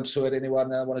we go into it? Anyone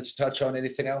wanted to touch on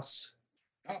anything else?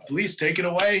 Please take it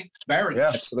away, Barry.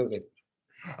 Yeah, absolutely.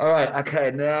 All right.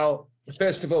 Okay. Now,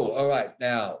 first of all,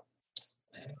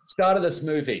 start of this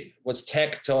movie was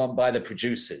tacked on by the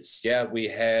producers. Yeah, we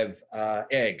have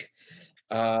Egg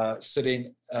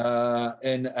sitting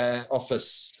in an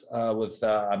office with,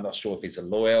 I'm not sure if he's a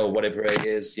lawyer or whatever he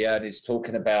is. Yeah, and he's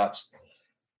talking about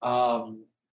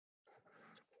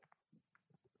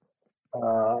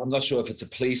I'm not sure if it's a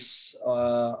police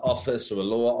office or a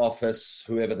law office,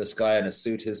 whoever this guy in a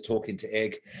suit is talking to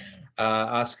Egg,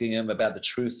 asking him about the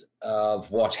truth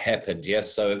of what happened. Yeah,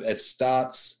 so it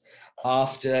starts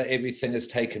after everything has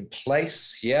taken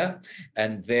place,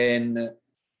 and then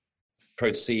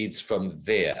proceeds from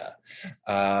there.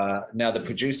 Now, the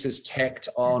producers tacked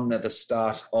on the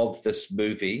start of this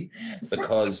movie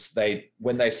because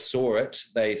when they saw it,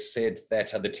 they said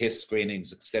that the test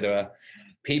screenings, etc.,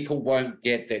 people won't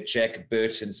get that Jack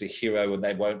Burton's a hero and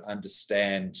they won't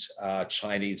understand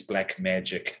Chinese black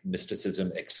magic,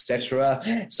 mysticism,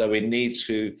 etc. So we need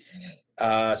to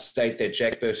state that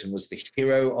Jack Burton was the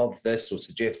hero of this, or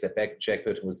suggest that Jack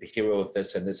Burton was the hero of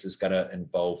this, and this is going to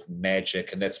involve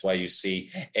magic. And that's why you see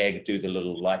Egg do the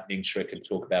little lightning trick and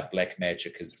talk about black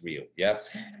magic is real. Yeah.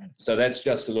 So that's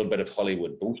just a little bit of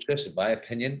Hollywood bullshit, in my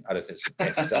opinion. I don't think it's the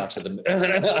best start to the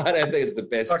I don't think it's the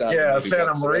best start. Yeah,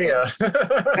 Santa Maria.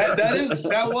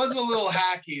 that was a little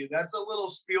hacky. That's a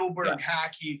little Spielberg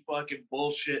hacky fucking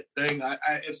bullshit thing.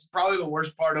 It's probably the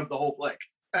worst part of the whole flick.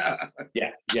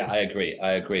 Yeah, I agree.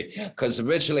 Because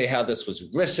originally how this was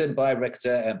written by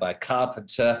Richter and by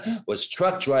Carpenter was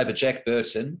truck driver Jack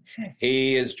Burton.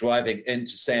 He is driving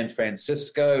into San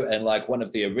Francisco, and like one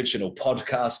of the original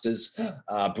podcasters,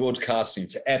 broadcasting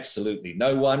to absolutely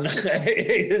no one, he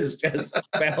is just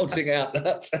spouting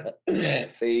out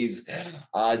these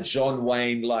John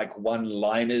Wayne like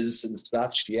one-liners and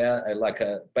such. Yeah,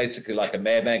 basically like a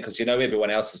madman, because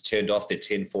everyone else has turned off their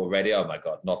 10-4 radio. Oh my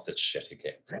God, not this shit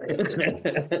again.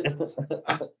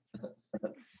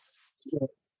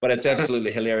 But it's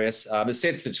absolutely hilarious. It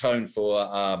sets the tone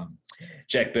for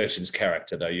Jack Burton's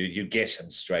character, though. You get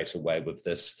him straight away with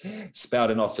this,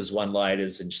 spouting off his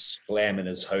one-liners and slamming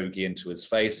his hoagie into his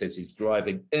face as he's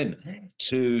driving in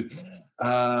to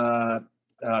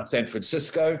San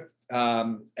Francisco.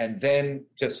 And then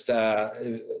just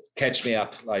catch me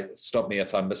up, like stop me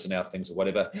if I'm missing out things or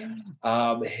whatever.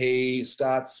 He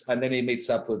starts, and then he meets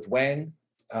up with Wang.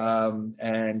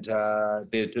 And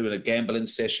they're doing a gambling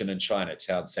session in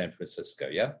Chinatown, San Francisco.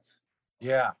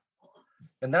 Yeah,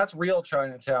 and that's real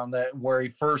Chinatown. Where he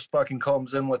first fucking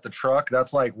comes in with the truck.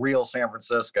 That's like real San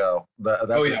Francisco.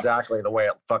 That's exactly the way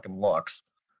it fucking looks.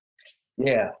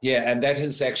 Yeah, and that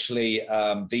is actually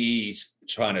the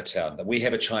Chinatown. We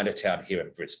have a Chinatown here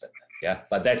in Brisbane. Yeah,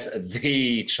 but that's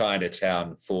the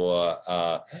Chinatown for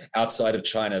outside of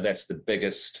China. That's the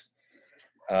biggest.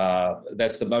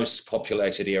 That's the most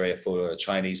populated area for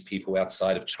Chinese people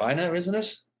outside of China, isn't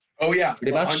it? Oh, yeah,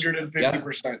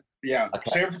 150%. Yeah.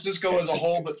 Okay. San Francisco as a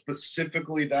whole, but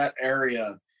specifically that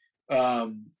area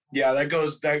Yeah, that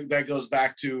goes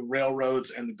back to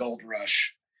railroads and the gold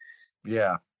rush.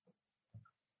 Yeah.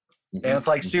 And it's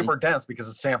like super dense because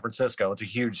it's San Francisco. It's a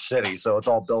huge city, so it's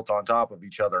all built on top of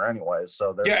each other anyways.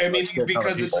 So there's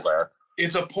because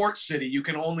it's a port city, you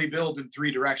can only build in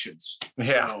 3 directions.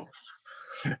 Yeah.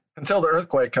 So. Until the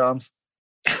earthquake comes.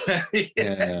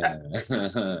 Yeah.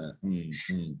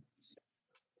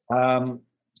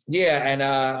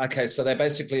 Okay, so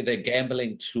they're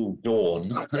gambling till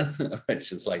dawn,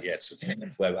 which is like, yes,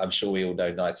 well, I'm sure we all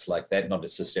know nights like that, not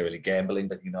necessarily gambling,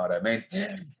 but you know what I mean.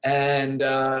 And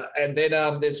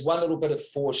then there's one little bit of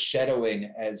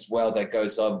foreshadowing as well that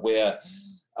goes on where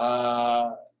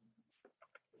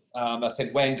I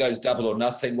think Wang goes double or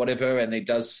nothing, whatever, and he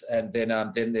does, and then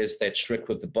there's that trick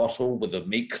with the bottle, with the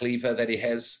meat cleaver that he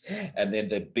has, and then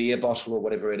the beer bottle or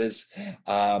whatever it is,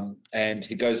 and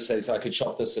he says, I could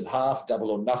chop this in half,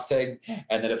 double or nothing,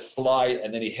 and then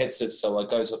and then he hits it, so it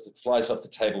flies off the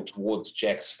table towards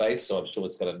Jack's face, so I'm sure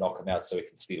it's going to knock him out so he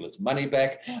can steal his money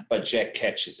back, but Jack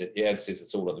catches it, and says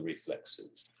it's all on the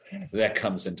reflexes. That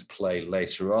comes into play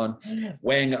later on.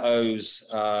 Wang owes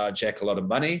Jack a lot of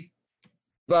money,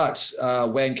 but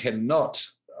Wang cannot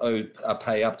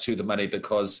pay up to the money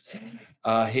because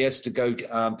he has to go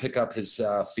pick up his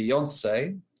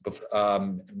fiancée,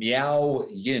 Miao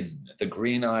Yin, the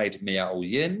green-eyed Miao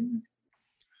Yin.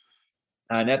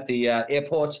 And at the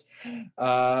airport,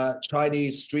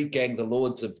 Chinese street gang, the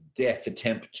Lords of Death,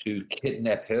 attempt to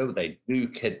kidnap her. They do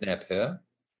kidnap her.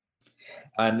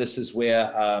 And this is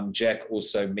where Jack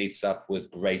also meets up with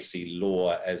Gracie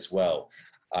Law as well.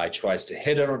 Tries to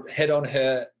hit on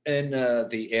her in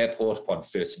the airport upon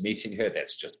first meeting her.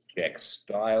 That's just Jack's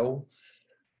style.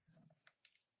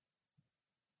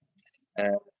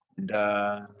 And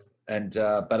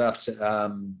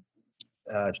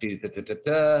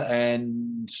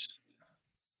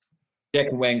Jack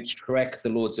and Wang track the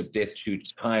Lords of Death to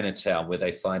Chinatown, where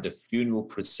they find a funeral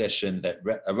procession that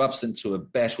erupts into a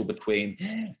battle between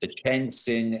the Chang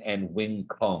Xing and Wing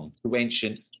Kong, two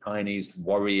ancient Chinese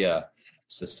warrior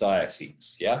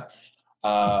societies. So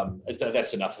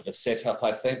that's enough of a setup,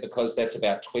 I think, because that's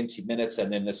about 20 minutes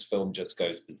and then this film just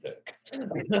goes berserk. And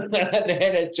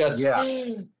then it just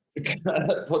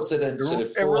puts it in sort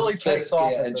of, it really takes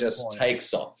off and just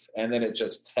takes off, and then it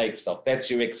just takes off.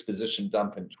 That's your exposition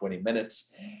dump in 20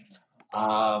 minutes.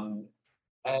 And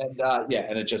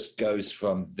it just goes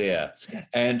from there.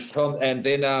 And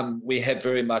then we have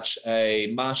very much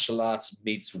a martial arts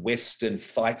meets Western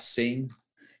fight scene.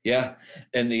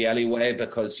 In the alleyway,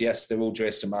 because yes, they're all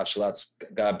dressed in martial arts,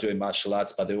 doing martial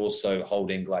arts, but they're also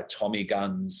holding like Tommy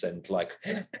guns and like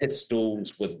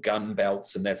pistols with gun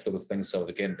belts and that sort of thing. So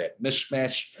again, that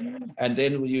mishmash. And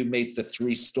then you meet the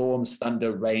 3 storms: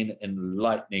 thunder, rain, and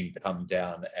lightning come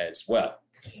down as well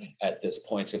at this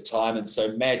point of time. And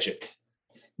so magic,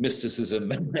 mysticism,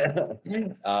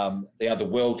 the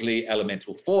otherworldly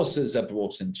elemental forces are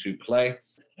brought into play.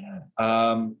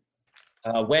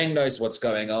 Wang knows what's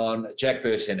going on. Jack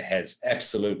Burton has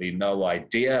absolutely no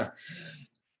idea.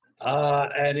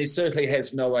 And he certainly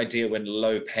has no idea when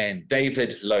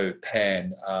David Lo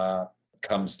Pan,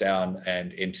 comes down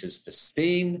and enters the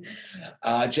scene.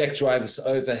 Jack drives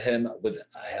over him with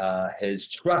his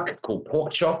truck called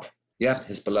Pork Chop.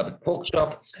 His beloved Pork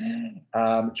Chop.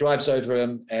 Drives over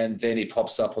him, and then he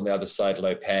pops up on the other side,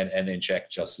 Lo Pan, and then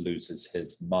Jack just loses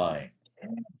his mind.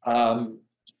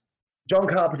 John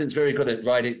Carpenter is very good at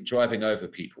driving over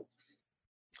people.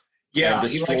 And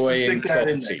destroying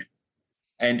property.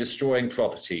 And destroying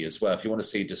property as well. If you want to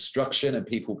see destruction and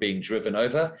people being driven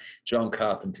over, John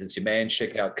Carpenter's your man.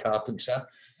 Check out Carpenter.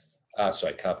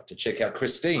 Check out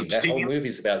Christine. That whole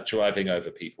movie's about driving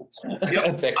over people.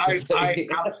 Yep. I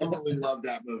absolutely love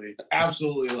that movie.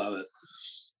 Absolutely love it.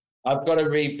 I've got to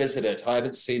revisit it. I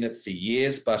haven't seen it for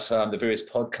years, but the various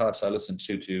podcasts I listen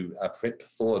to prep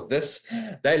for this,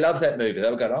 they love that movie.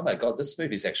 They were going, oh my God, this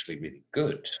movie's actually really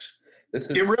good. It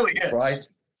really is. Right?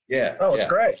 Yeah. Oh, it's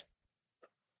great.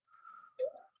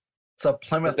 It's a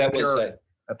Plymouth Fury.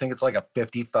 I think it's like a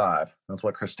 55. That's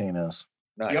what Christine is.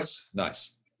 Nice. Yep.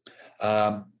 Nice.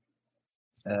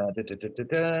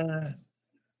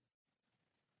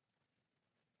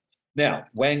 Now,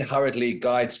 Wang hurriedly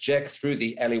guides Jack through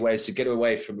the alleyways to get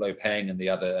away from Lo Pan and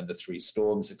the 3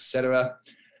 storms, etc.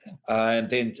 And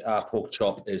then Pork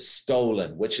Chop is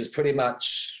stolen, which is pretty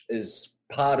much is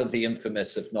part of the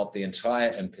infamous, if not the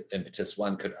entire impetus,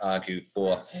 one could argue,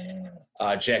 for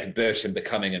Jack Burton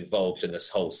becoming involved in this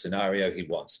whole scenario. He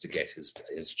wants to get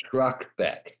his truck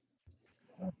back.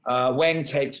 Wang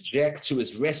takes Jack to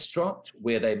his restaurant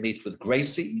where they meet with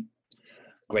Gracie.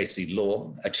 Gracie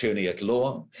Law, attorney at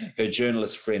law, her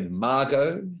journalist friend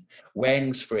Margot,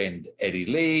 Wang's friend Eddie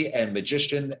Lee, and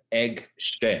magician Egg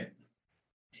Shen.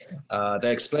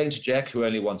 They explained to Jack, who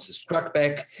only wants his truck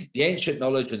back, the ancient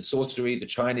knowledge and sorcery the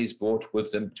Chinese brought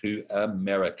with them to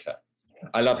America.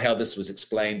 I love how this was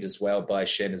explained as well by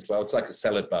Shen as well. It's like a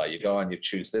salad bar. You go on, you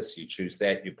choose this, you choose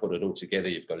that, you put it all together,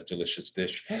 you've got a delicious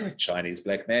dish. Chinese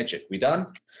black magic. We done?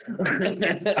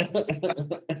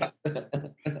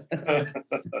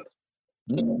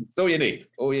 It's all you need.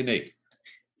 All you need.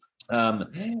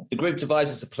 The group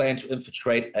devises a plan to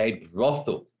infiltrate a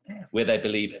brothel where they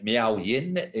believe Miao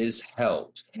Yin is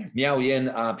held. Miao Yin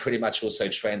pretty much also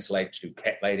translate to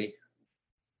cat lady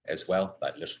as well,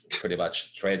 like pretty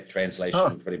much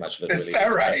translation, pretty much literally. Is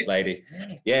that right? Cat lady.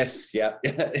 Yes, yeah.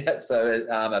 So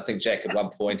I think Jack at one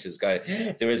point is going,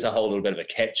 there is a whole little bit of a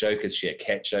cat joke. Is she a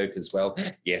cat joke as well?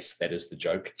 Yes, that is the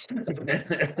joke.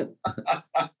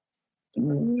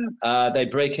 They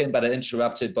break in but are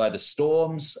interrupted by the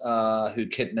Storms, who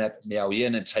kidnap Miao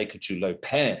Yin and take her to Lo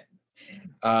Pan.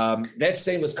 That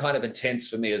scene was kind of intense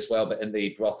for me as well, but in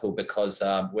the brothel, because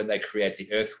when they create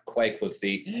the earthquake with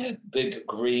the big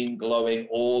green glowing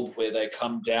orb where they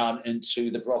come down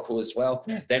into the brothel as well,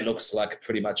 that looks like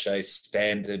pretty much a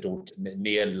standard or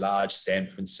near large San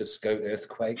Francisco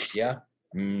earthquake. Yeah.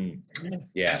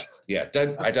 Yeah.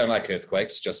 I don't like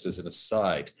earthquakes, just as an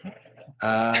aside.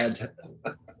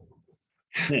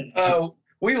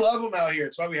 We love them out here.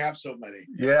 It's why we have so many.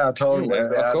 Yeah, totally.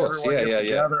 Of course. Everyone Yeah.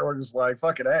 together, we're just like,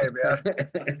 fucking hey, man.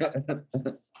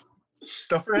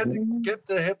 Don't forget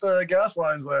to hit the gas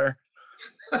lines there.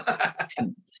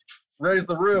 Raise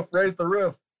the roof.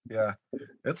 Yeah,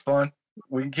 it's fun.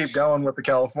 We can keep going with the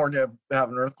California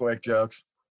having earthquake jokes.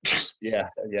 Yeah,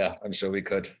 I'm sure we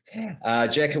could.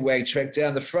 Jack and Wang track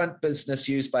down the front business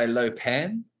used by Lo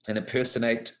Pan and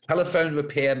impersonate telephone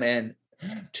repairman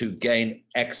to gain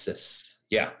access.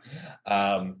 Yeah.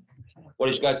 What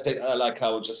did you guys think? I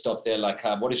will just stop there.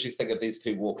 What did you think of these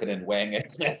two walking in, Wang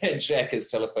and Jack as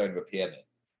telephone repairman?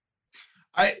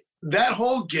 That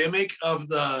whole gimmick of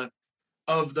the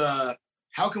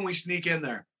how can we sneak in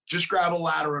there? Just grab a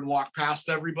ladder and walk past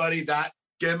everybody. That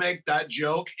gimmick, that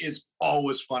joke is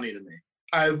always funny to me.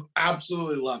 I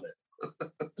absolutely love it.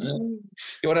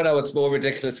 You want to know what's more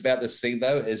ridiculous about this scene,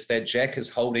 though, is that Jack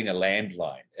is holding a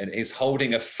landline and he's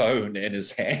holding a phone in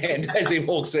his hand as he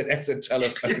walks in as a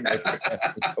telephone.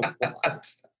 What?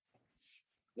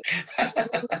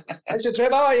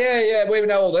 Oh, yeah, we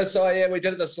know all this. Oh, yeah, we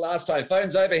did this last time.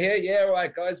 Phone's over here. Yeah, all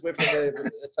right, guys, we're from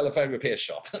the telephone repair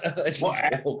shop.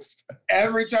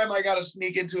 Every time I got to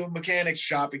sneak into a mechanic's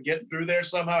shop and get through there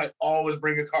somehow, I always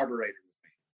bring a carburetor with me.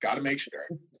 Got to make sure.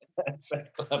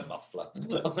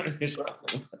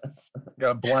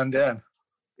 Gotta blend in.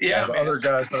 Yeah, the other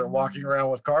guys that are walking around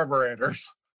with carburetors.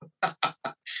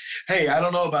 Hey, I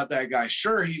don't know about that guy.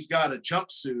 Sure, he's got a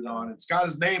jumpsuit on. It's got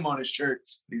his name on his shirt.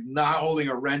 He's not holding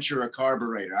a wrench or a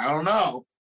carburetor. I don't know.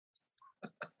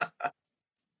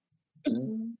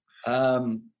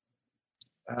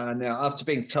 Now, after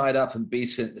being tied up and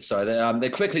beaten, they're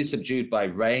quickly subdued by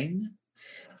rain.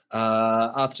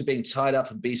 After being tied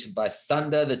up and beaten by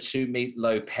thunder, the two meet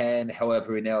Lo Pan.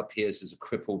 However, he now appears as a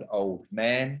crippled old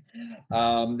man.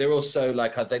 They're also, I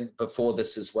think before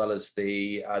this, as well as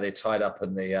they're tied up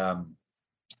in the,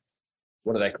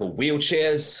 what are they called?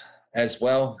 Wheelchairs as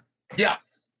well. Yeah.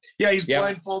 Yeah, he's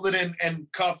blindfolded and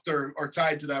cuffed or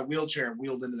tied to that wheelchair and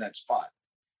wheeled into that spot.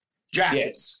 Jack.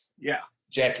 Yes. Yeah.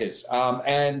 Jack is.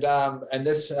 And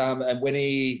when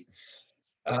he...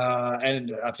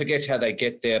 and I forget how they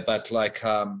get there, but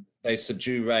they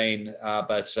subdue Rain,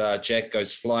 but Jack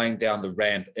goes flying down the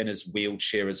ramp in his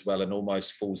wheelchair as well and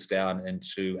almost falls down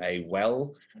into a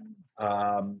well.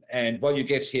 And what you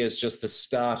get here is just the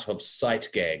start of sight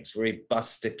gags, very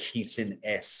Buster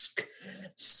Keaton-esque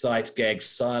sight gags.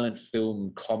 Silent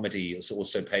film comedy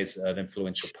also plays an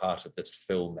influential part of this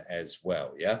film as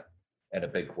well, yeah? In a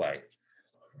big way.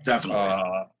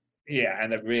 Definitely. Yeah,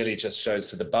 and it really just shows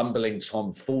to the bumbling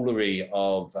tomfoolery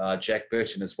of Jack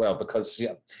Burton as well, because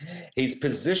he's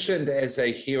positioned as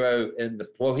a hero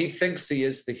he thinks he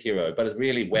is the hero, but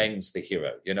really Wang's the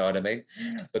hero, you know what I mean?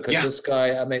 Because this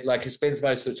guy, he spends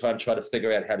most of the time trying to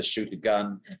figure out how to shoot a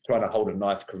gun, trying to hold a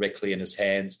knife correctly in his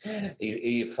hands.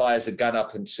 He fires a gun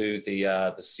up into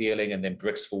the ceiling and then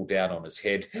bricks fall down on his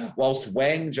head, whilst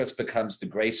Wang just becomes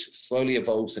slowly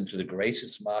evolves into the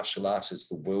greatest martial artist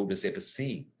the world has ever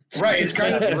seen. Right, it's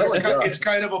kind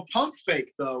of a pump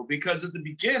fake though, because at the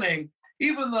beginning,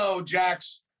 even though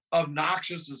Jack's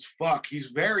obnoxious as fuck, he's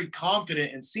very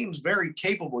confident and seems very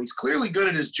capable. He's clearly good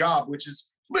at his job, which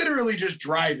is literally just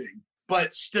driving.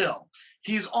 But still,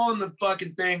 he's on the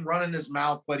fucking thing running his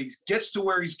mouth, but he gets to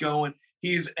where he's going.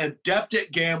 He's adept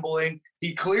at gambling.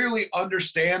 He clearly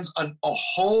understands a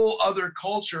whole other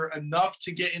culture enough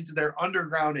to get into their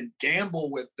underground and gamble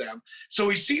with them. So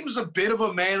he seems a bit of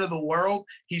a man of the world.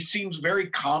 He seems very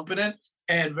competent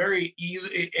and very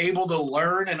able to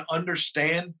learn and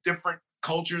understand different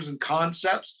cultures and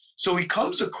concepts. So he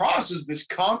comes across as this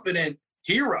confident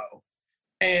hero.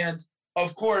 And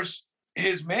of course,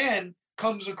 his man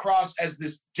comes across as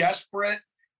this desperate,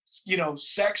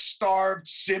 sex-starved,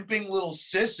 simping little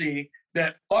sissy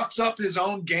that fucks up his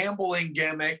own gambling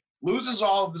gimmick, loses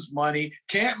all of his money,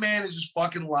 can't manage his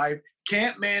fucking life,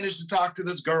 can't manage to talk to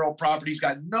this girl properly. He's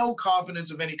got no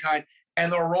confidence of any kind,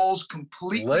 and the roles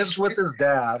completely lives with his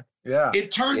dad. Yeah.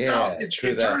 It turns out that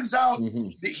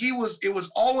it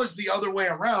was always the other way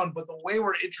around, but the way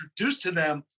we're introduced to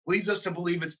them leads us to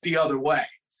believe it's the other way.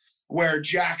 Where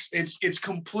it's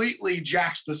completely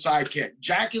Jack's the sidekick.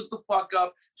 Jack is the fuck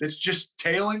up that's just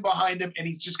tailing behind him, and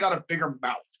he's just got a bigger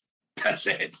mouth. That's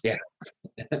it. Yeah.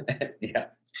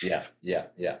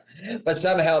 Yeah. But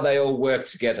somehow they all work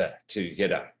together to,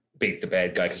 beat the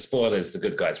bad guy. Because spoilers, the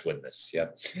good guys win this. Yeah.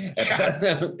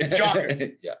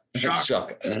 Shocker. Yeah.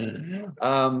 Shocker.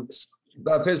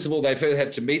 But first of all, they first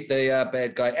have to meet the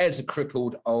bad guy as a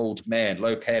crippled old man.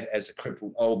 Lopan as a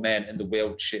crippled old man in the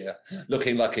wheelchair,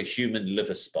 looking like a human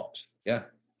liver spot. Yeah.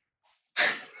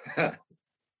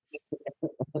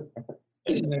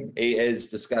 He is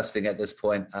disgusting at this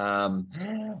point.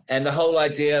 And the whole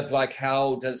idea of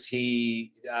how does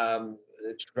he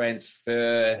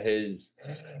transfer his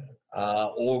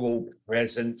oral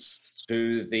presence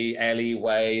to the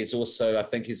alleyways. Also, I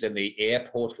think he's in the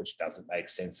airport, which doesn't make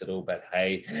sense at all, but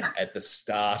hey, at the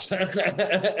start.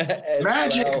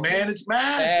 Magic, man, it's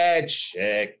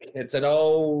magic. It's an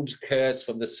old curse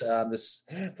from the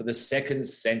 2nd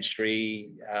century,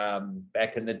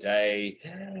 back in the day,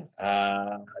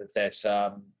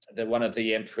 that one of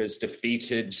the emperors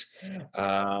defeated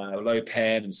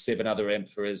Lopan and 7 other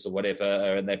emperors or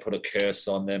whatever, and they put a curse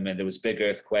on them, and there was big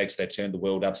earthquakes that turned the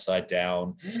world upside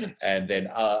down, and then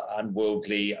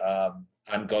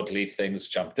ungodly things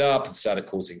jumped up and started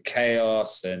causing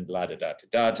chaos and la da da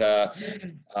da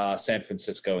da. San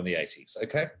Francisco in the 80s.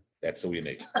 Okay, that's all you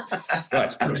need.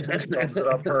 Right, sums it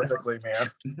up perfectly,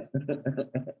 man.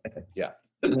 Yeah.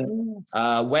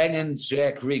 Wang and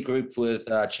Jack regroup with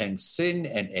Chang Sin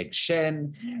and Egg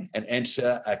Shen and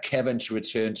enter a cabin to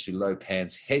return to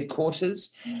Lopan's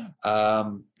headquarters.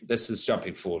 This is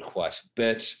jumping forward quite a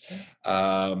bit.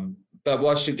 But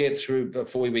what should get through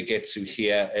before we get to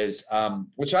here is,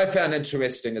 which I found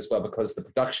interesting as well, because the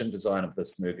production design of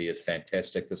this movie is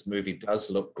fantastic. This movie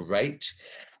does look great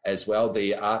as well.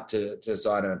 The art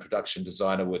designer and production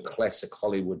designer were classic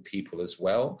Hollywood people as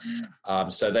well.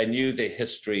 So they knew the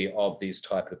history of these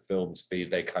type of films, be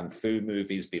they kung fu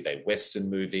movies, be they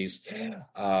Western movies.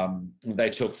 They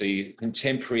took the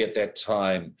contemporary at that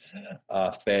time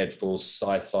fad for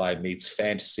sci-fi meets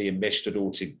fantasy and meshed it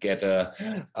all together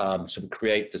to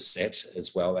create the set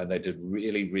as well. And they did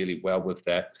really, really well with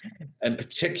that. In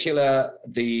particular,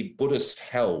 the Buddhist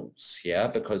hells,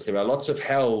 because there are lots of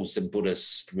hells in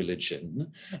Buddhist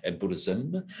religion and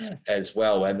Buddhism as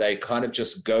well, and they kind of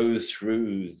just go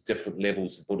through different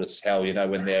levels of Buddhist hell,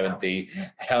 when they're in the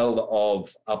hell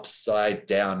of upside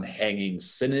down hanging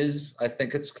sinners, I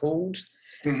think it's called,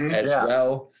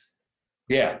 well.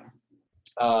 Yeah.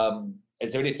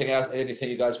 Is there anything else, anything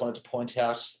you guys wanted to point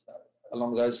out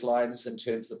along those lines in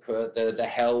terms of the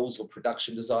hells or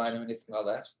production design or anything like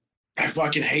that? I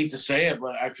fucking hate to say it,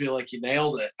 but I feel like you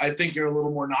nailed it. I think you're a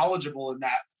little more knowledgeable in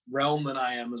that realm than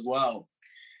I am as well.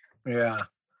 Yeah.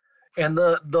 And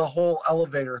the whole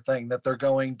elevator thing that they're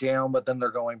going down, but then they're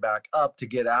going back up to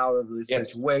get out of the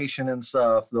situation and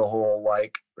stuff. The whole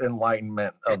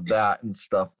enlightenment of that and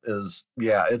stuff is,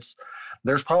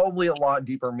 there's probably a lot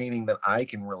deeper meaning that I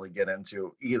can really get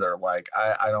into either.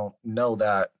 I don't know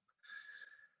that,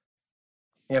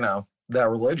 that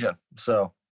religion.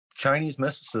 So Chinese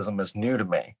mysticism is new to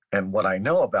me. And what I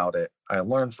know about it, I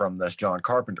learned from this John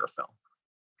Carpenter film.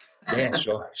 Yeah,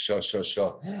 sure.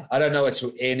 I don't know it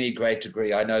to any great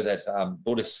degree. I know that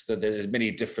Buddhists, there's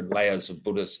many different layers of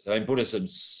Buddhism. I mean,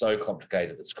 Buddhism's so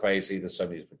complicated. It's crazy. There's so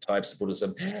many different types of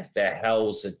Buddhism. Their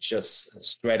hells are just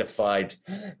stratified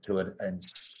to a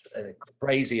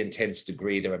crazy intense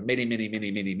degree. There are many, many,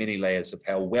 many, many, many layers of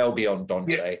hell, well beyond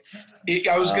Dante.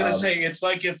 I was going to say, it's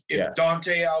like if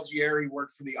Dante Alighieri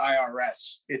worked for the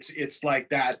IRS. It's like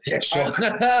that. Yeah, sure.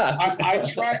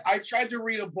 I tried to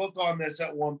read a book on this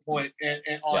at one point and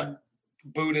on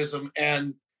Buddhism,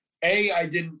 and A, I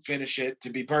didn't finish it, to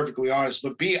be perfectly honest,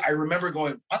 but B, I remember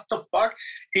going, what the fuck?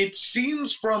 It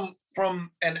seems from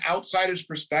an outsider's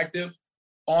perspective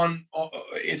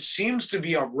it seems to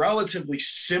be a relatively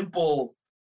simple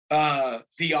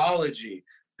theology.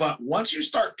 But once you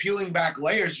start peeling back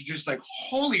layers, you're just like,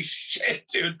 holy shit,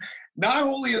 dude. Not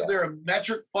only is there a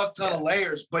metric fuck ton of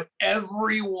layers, but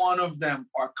every one of them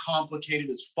are complicated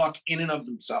as fuck in and of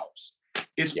themselves.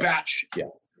 It's batshit. Yeah.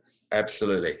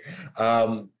 Absolutely.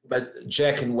 But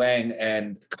Jack and Wang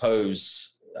and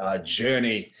Ko's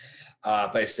journey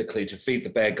basically to defeat the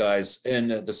bad guys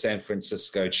in the San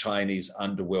Francisco Chinese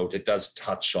underworld, it does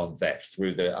touch on that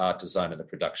through the art design and the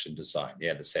production design.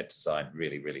 Yeah, the set design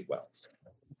really, really well.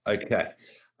 Okay.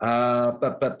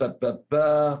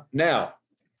 Now,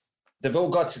 they've all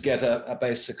got together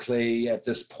basically at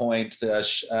this point.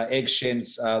 The Egg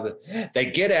Shen's,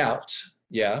 they get out,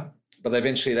 yeah, but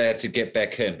eventually they have to get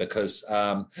back in because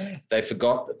they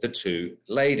forgot the two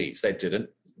ladies. They didn't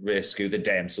rescue the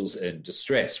damsels in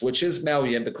distress, which is Mao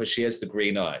Yin because she has the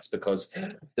green eyes. Because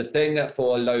the thing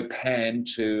for Lo Pan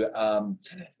to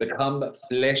become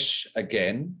flesh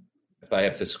again, if I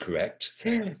have this correct,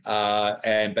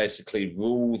 and basically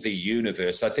rule the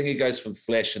universe. I think he goes from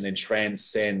flesh and then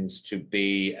transcends to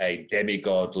be a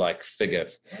demigod-like figure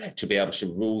to be able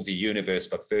to rule the universe,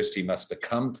 but first he must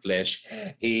become flesh.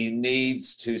 He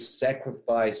needs to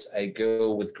sacrifice a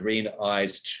girl with green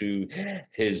eyes to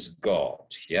his god,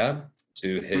 yeah?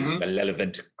 To his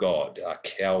malevolent god,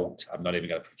 Kelt. I'm not even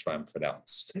going to try and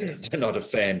pronounce. To not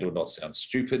offend or not sound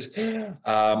stupid.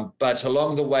 But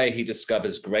along the way, he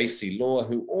discovers Gracie Law,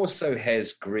 who also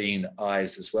has green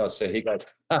eyes as well. So he goes,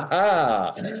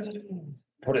 ha-ha.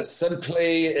 Put it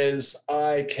simply is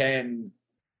I can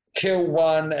kill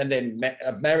one and then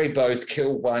marry both,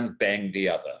 kill one, bang the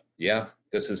other. Yeah?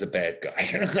 This is a bad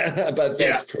guy, but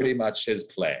that's pretty much his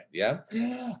plan, yeah?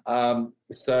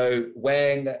 So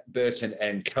Wang, Burton,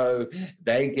 and Co.,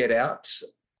 they get out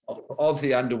of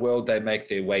the underworld. They make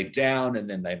their way down, and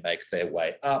then they make their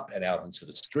way up and out into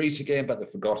the street again, but they've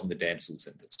forgotten the damsels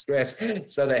in distress,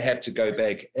 so they have to go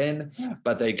back in,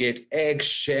 but they get Egg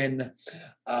Shen,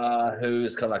 who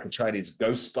is kind of like a Chinese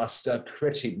Ghostbuster,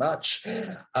 pretty much.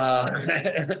 They have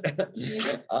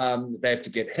to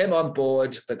get him on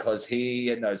board because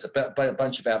he knows a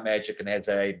bunch about magic and has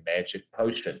a magic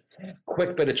potion.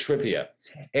 Quick bit of trivia.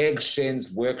 Egg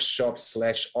Shen's workshop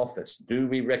 / office. Do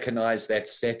we recognize that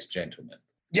set, gentlemen?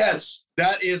 Yes,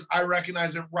 that is, I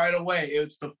recognize it right away.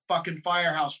 It's the fucking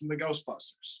firehouse from the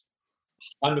Ghostbusters.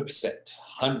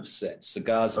 100%.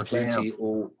 Cigars plenty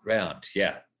all round.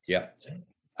 Yeah.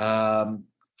 Now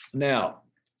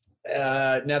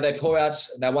they pour out.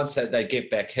 Now once they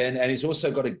get back in, and he's also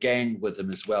got a gang with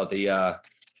him as well. The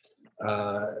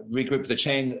regroup the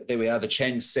Chang. There we are. The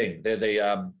Chang Sing. They're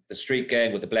the street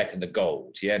gang with the black and the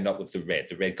gold. Yeah, not with the red.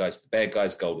 The red guys, the bad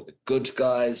guys. Gold with the good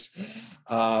guys.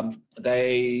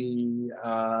 They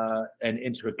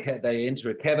enter a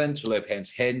cabin to Lo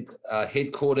Pan's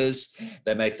headquarters.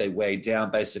 They make their way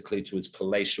down basically to his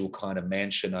palatial kind of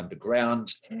mansion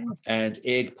underground, and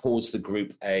Egg pours the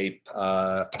group a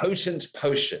potent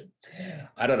potion.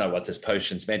 I don't know what this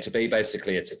potion's meant to be.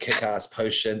 Basically, it's a kick-ass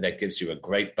potion that gives you a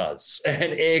great buzz.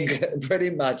 And Egg pretty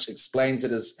much explains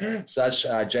it as such.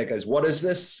 Jake goes, "What is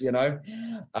this?" You know,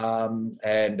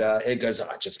 and Egg goes,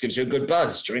 "It just gives you a good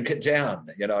buzz. Drink it down."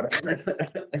 You know,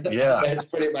 yeah, that's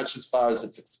pretty much as far as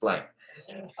it's explained.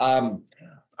 I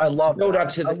love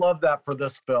that. I love that for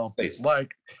this film. Please.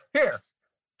 Like, here,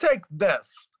 take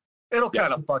this. It'll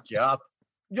kind of fuck you up.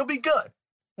 You'll be good.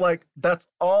 Like, that's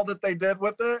all that they did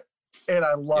with it, and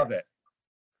I love it.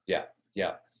 Yeah.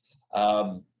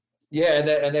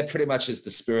 And that pretty much is the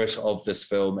spirit of this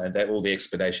film, and that all the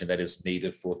explanation that is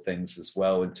needed for things as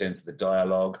well in terms of the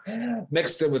dialogue,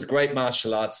 mixed in with great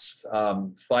martial arts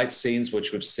fight scenes,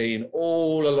 which we've seen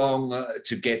all along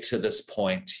to get to this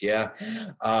point.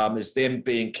 Is them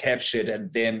being captured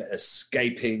and them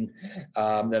escaping,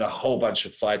 then a whole bunch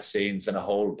of fight scenes and a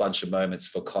whole bunch of moments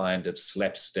for kind of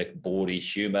slapstick, bawdy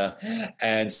humor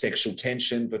and sexual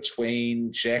tension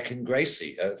between Jack and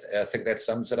Gracie. I think that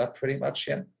sums it up pretty much.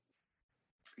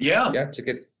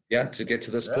 To get to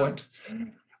this point.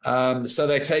 So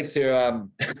they take their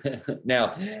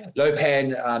now Lo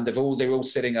Pan, they're all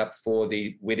setting up for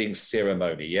the wedding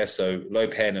ceremony. So Lo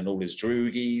Pan and all his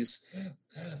droogs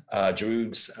are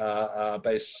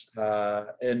based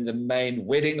in the main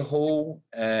wedding hall,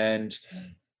 and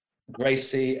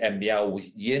Gracie and Miao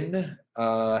Yin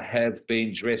have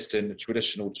been dressed in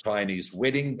traditional Chinese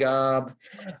wedding garb.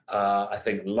 I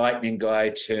think Lightning Guy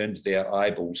turned their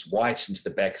eyeballs white into the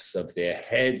backs of their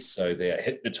heads, so they're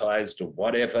hypnotized or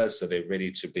whatever, so they're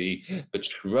ready to be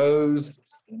betrothed.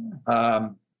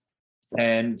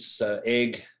 And so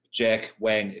Egg, Jack,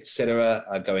 Wang, etc.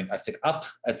 are going, I think, up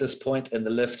at this point in the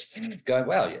lift, going,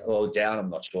 well, or down, I'm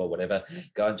not sure, whatever,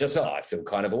 going just, I feel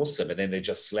kind of awesome. And then they're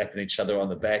just slapping each other on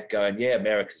the back, going, yeah,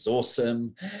 America's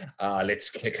awesome. Let's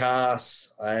kick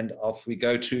ass. And off we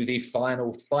go to the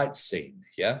final fight scene,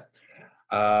 yeah?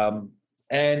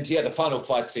 And yeah, the final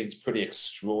fight scene is pretty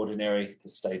extraordinary,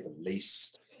 to say the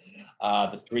least.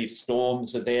 The three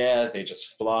storms are there. They're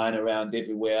just flying around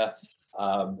everywhere.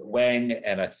 Wang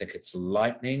and I think it's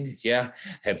Lightning,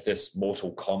 have this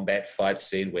Mortal Kombat fight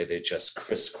scene where they're just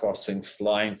crisscrossing,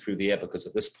 flying through the air, because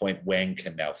at this point Wang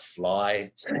can now fly.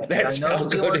 That's I know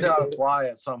he learned how to fly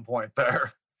at some point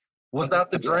there. Was that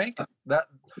the drink? That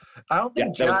I don't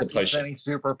think Jack has any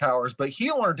superpowers, but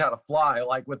he learned how to fly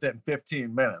like within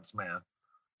 15 minutes, man.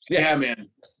 Yeah, man.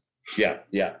 Yeah.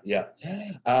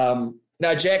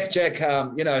 No, Jack,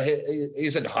 you know,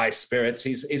 he's in high spirits.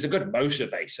 He's a good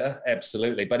motivator,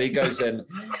 absolutely. But he goes in,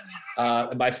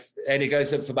 he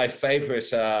goes in for my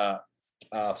favorite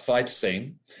fight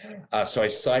scene.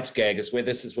 Sight gag is where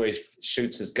he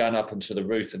shoots his gun up into the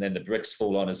roof, and then the bricks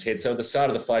fall on his head. So at the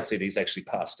start of the fight scene, he's actually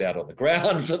passed out on the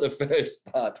ground for the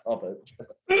first part of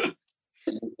it.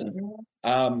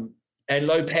 And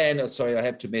Lo Pan, I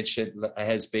have to mention,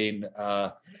 has been,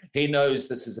 he knows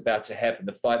this is about to happen.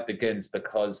 The fight begins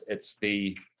because it's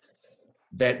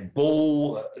that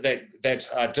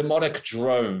demonic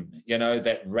drone, you know,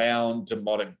 that round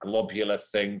demonic globular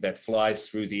thing that flies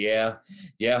through the air.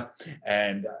 Yeah.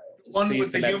 And one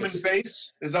with the human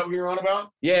face? Is that what you're on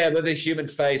about? Yeah, with the human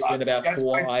face, then about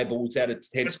four eyeballs out of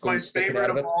its head. It's my favorite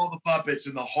of all the puppets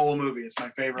in the whole movie. It's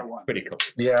my favorite one. Pretty cool.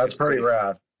 Yeah, it's pretty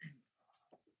rad.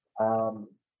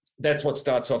 That's what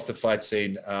starts off the fight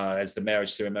scene as the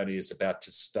marriage ceremony is about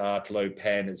to start. Lo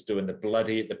Pan is doing the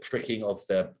pricking of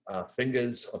the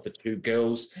fingers of the two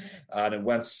girls. And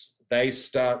once they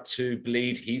start to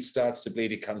bleed, he starts to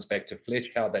bleed, he comes back to flesh.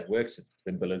 How that works, it's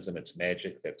symbolism, it's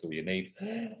magic, that's all you need.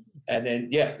 And then,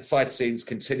 the fight scene's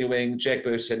continuing. Jack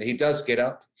Burton, he does get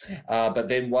up, but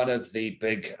then one of the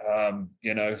big,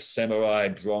 samurai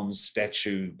bronze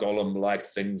statue golem-like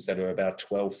things that are about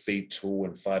 12 feet tall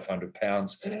and 500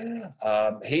 pounds,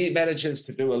 he manages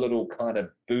to do a little kind of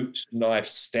boot knife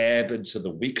stab into the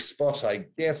weak spot, I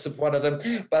guess, of one of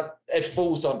them, but it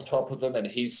falls on top of him and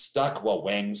he's stuck while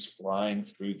Wang's flying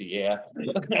through the air,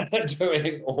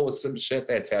 doing awesome shit.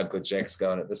 That's how good Jack's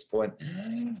going at this point.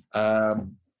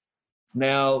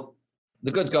 Now,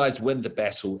 the good guys win the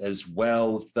battle as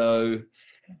well, though.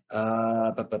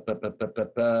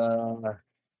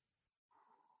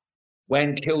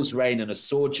 Wang kills Rain in a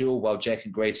sword duel while Jack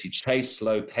and Gracie chase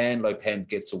Lo Pan. Lo Pan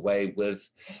gets away with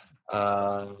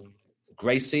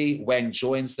Gracie. Wang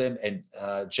joins them, and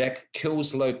Jack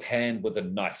kills Lo Pan with a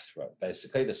knife throw.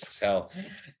 Basically, this is how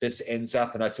this ends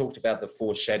up. And I talked about the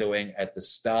foreshadowing at the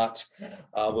start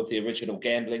with the original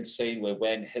gambling scene where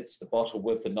Wang hits the bottle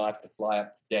with the knife to fly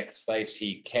up Jack's face.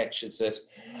 He catches it.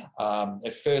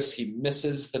 At first, he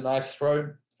misses the knife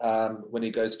throw when he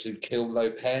goes to kill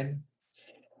Lo Pan.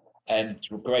 And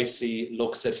Gracie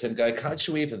looks at him going, can't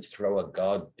you even throw a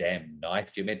goddamn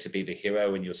knife? You're meant to be the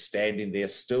hero and you're standing there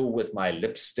still with my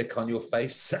lipstick on your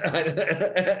face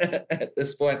at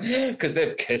this point. Because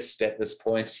they've kissed at this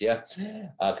point,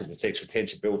 because the sexual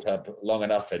tension built up long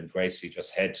enough and Gracie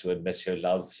just had to admit her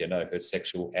love, her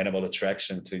sexual animal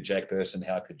attraction to Jack Burton.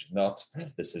 How could you not?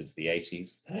 This is the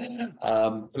 80s.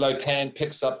 Lo Pan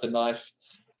picks up the knife.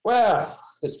 Wow,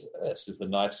 this is a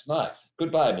nice knife.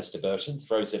 Goodbye, Mr. Burton,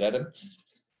 throws it at him.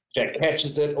 Jack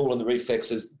catches it, all in the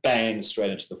reflexes, bang,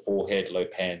 straight into the forehead. Lo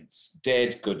Pan's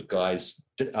dead, bad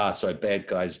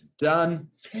guys done.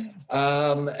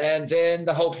 And then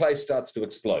the whole place starts to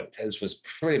explode, as was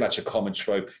pretty much a common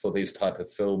trope for these type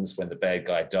of films when the bad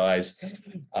guy dies.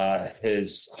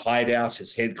 His hideout,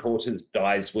 his headquarters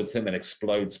dies with him and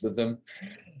explodes with him.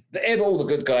 All the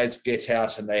good guys get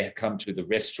out and they come to the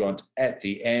restaurant at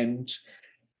the end.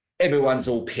 Everyone's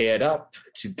all paired up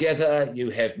together. You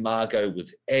have Margot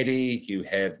with Eddie. You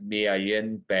have Mia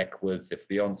Yin back with the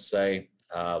fiance,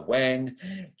 Wang.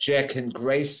 Jack and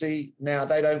Gracie. Now,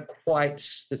 they don't quite,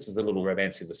 this is a little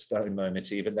Romancing the Stone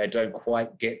moment even, they don't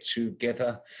quite get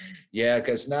together. Yeah,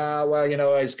 because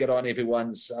always get on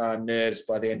everyone's nerves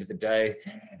by the end of the day.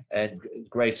 And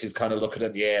Gracie's kind of look at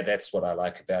him, yeah, that's what I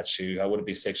like about you. I wouldn't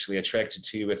be sexually attracted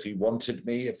to you if you wanted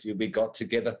me, if we got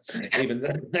together. Even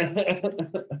then.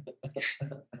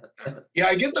 Yeah,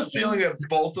 I get the feeling that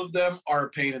both of them are a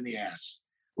pain in the ass.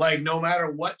 Like, no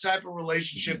matter what type of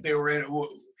relationship they were in,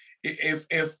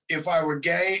 if I were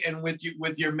gay and with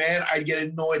your man, I'd get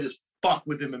annoyed as fuck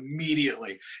with him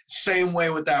immediately. Same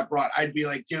way with that broad. I'd be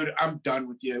like, dude, I'm done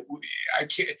with you. I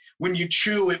can't. When you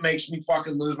chew, it makes me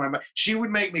fucking lose my mind. She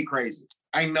would make me crazy.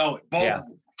 I know it. Both of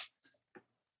them.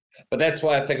 But that's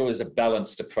why I think it was a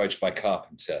balanced approach by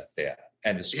Carpenter there,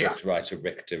 and the script writer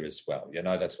Richter as well. You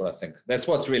know, that's what I think. That's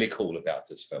what's really cool about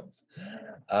this film.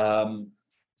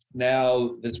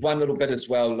 Now, there's one little bit as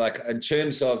well, like in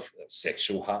terms of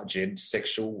sexual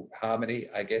harmony,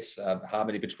 I guess,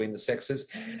 harmony between the sexes.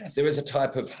 There is a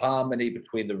type of harmony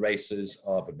between the races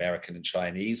of American and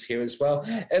Chinese here as well.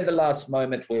 In the last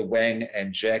moment where Wang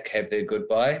and Jack have their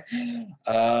goodbye,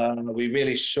 we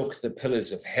really shook the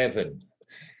pillars of heaven,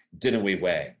 didn't we,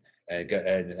 Wang?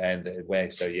 And Wang,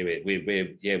 so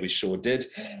yeah, we sure did.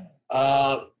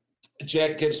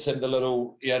 Jack gives him the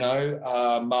little,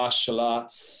 martial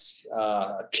arts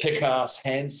kick-ass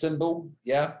hand symbol,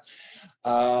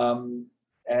 and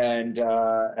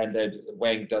then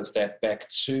Wang does that back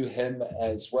to him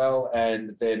as well,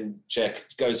 and then Jack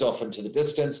goes off into the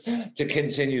distance to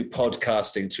continue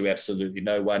podcasting to absolutely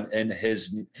no one in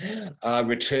his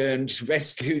returned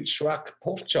rescue truck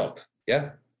pork chop,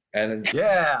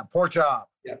 pork chop,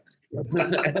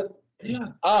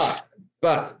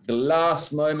 But the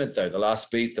last moment, though, the last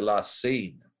beat, the last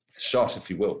scene, shot, if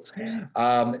you will,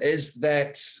 is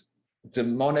that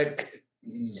demonic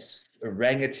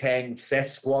orangutan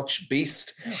Sasquatch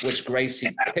beast, which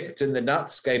Gracie kicked in the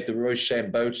nuts, gave the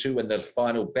Rochambeau to in the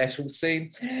final battle scene,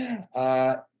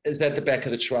 is at the back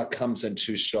of the truck, comes in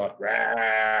two-shot,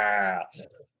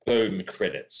 boom,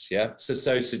 credits,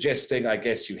 So suggesting, I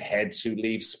guess, you had to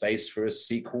leave space for a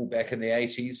sequel back in the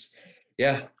 80s.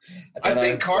 Yeah, I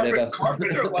think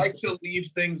Carpenter liked to leave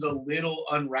things a little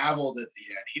unraveled at the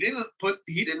end.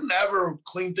 He didn't ever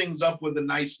clean things up with a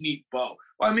nice, neat bow.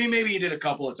 Well, I mean, maybe he did a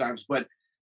couple of times, but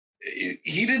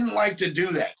he didn't like to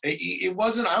do that. It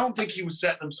wasn't. I don't think he was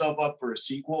setting himself up for a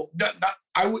sequel.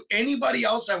 Anybody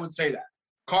else, I would say that.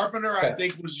 Carpenter, okay. I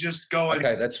think, was just going.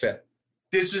 Okay, that's fair.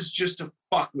 This is just to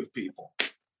fuck with people.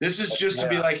 This is just to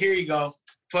be like, here you go,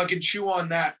 fucking chew on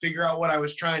that. Figure out what I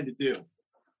was trying to do.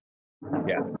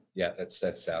 Yeah, that's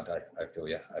sound. I feel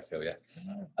you.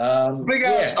 Big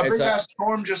ass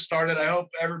storm just started. I hope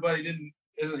everybody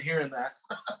isn't hearing that.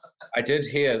 I did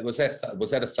hear. Was that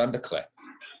a thunderclap?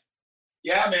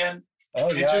 Yeah, man.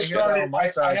 Oh yeah, it just started on my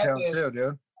side too,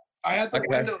 dude. I had the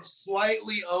window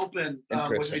slightly open,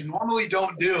 which I normally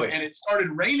don't do, and it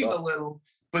started raining a little.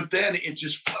 But then it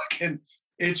just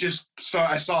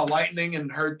I saw lightning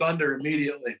and heard thunder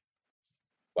immediately.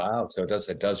 Wow, so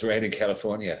it does rain in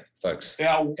California, folks.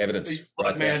 Yeah, evidence.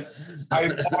 Right, man.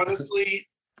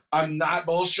 I'm not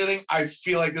bullshitting. I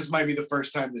feel like this might be the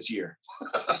first time this year.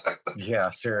 Yeah,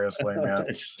 seriously, man.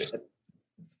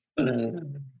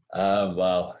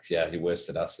 Well, yeah, you're worse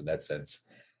than us in that sense.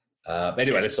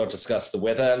 Anyway, let's not discuss the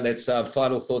weather. Let's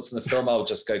final thoughts on the film. I'll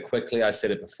just go quickly. I said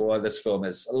it before. This film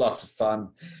is lots of fun,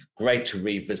 great to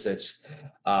revisit.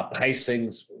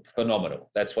 Pacing's phenomenal.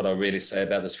 That's what I really say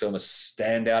about this film. A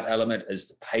standout element is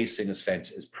the pacing is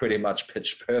pretty much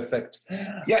pitch perfect.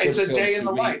 Yeah, it's a day in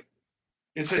the life.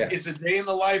 It's a day in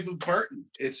the life of Burton.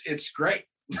 It's great.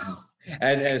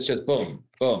 And it's just boom,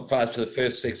 boom. After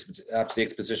the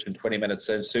exposition, 20 minutes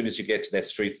in, as soon as you get to that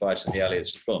street fight in the alley,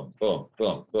 it's just boom, boom,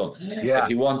 boom, boom. Yeah.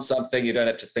 If you want something you don't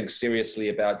have to think seriously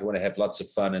about, you want to have lots of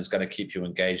fun and it's going to keep you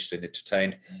engaged and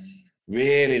entertained,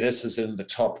 really, this is in the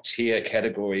top tier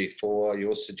category for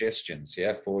your suggestions,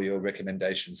 for your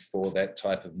recommendations for that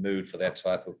type of mood, for that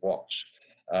type of watch.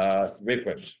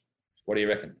 Reverend, what do you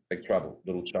reckon? Big Trouble,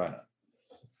 Little China.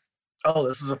 Oh,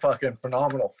 this is a fucking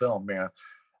phenomenal film, man.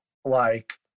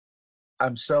 Like,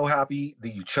 I'm so happy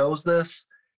that you chose this.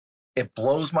 It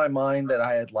blows my mind that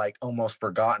I had almost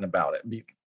forgotten about it.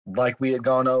 Like we had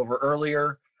gone over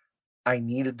earlier, I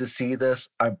needed to see this.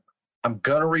 I'm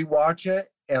gonna rewatch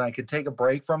it, and I could take a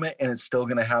break from it, and it's still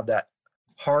gonna have that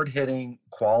hard-hitting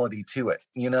quality to it.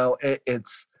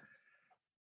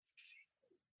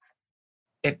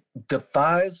 It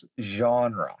defies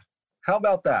genre. How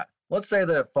about that? Let's say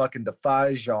that it fucking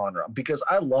defies genre, because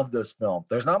I love this film.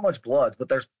 There's not much blood, but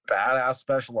there's badass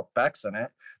special effects in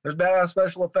it. There's badass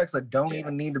special effects that don't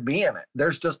even need to be in it.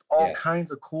 There's just all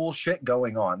kinds of cool shit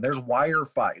going on. There's wire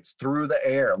fights through the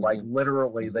air.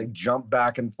 Literally, they jump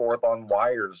back and forth on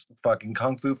wires, fucking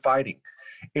kung fu fighting.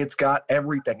 It's got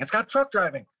everything. It's got truck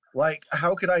driving.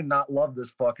 How could I not love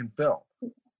this fucking film?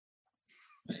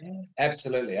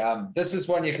 Absolutely. This is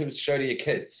one you can show to your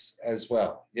kids as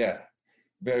well. Yeah.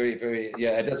 Very, very,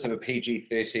 yeah. It does have a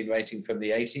PG-13 rating from the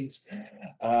 80s.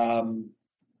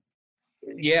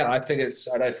 Yeah, I think it's.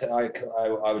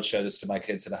 I would show this to my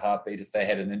kids in a heartbeat if they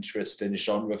had an interest in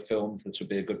genre films. This would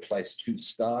be a good place to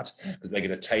start because they get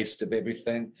a taste of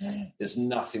everything. There's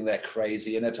nothing that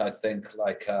crazy in it. I think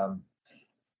like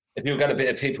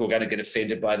if people were going to get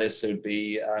offended by this, it would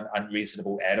be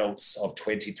unreasonable adults of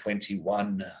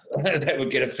 2021 that would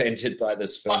get offended by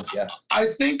this film. Yeah, I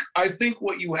think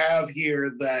what you have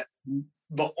here, that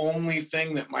the only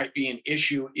thing that might be an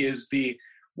issue is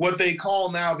what they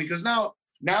call now, because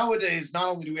nowadays not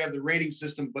only do we have the rating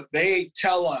system, but they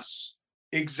tell us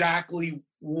exactly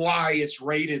why it's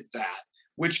rated that,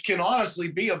 which can honestly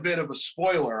be a bit of a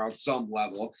spoiler on some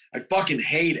level. I fucking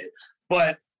hate it,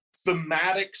 but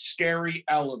thematic scary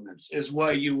elements is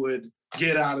what you would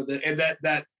get out of it, and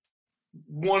that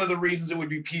one of the reasons it would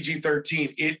be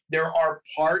PG-13. There are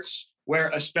parts where,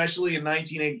 especially in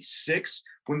 1986,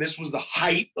 when this was the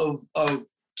height of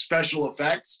special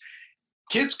effects,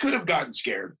 kids could have gotten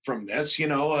scared from this, a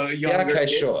younger kid.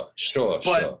 Sure.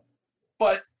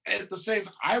 But at the same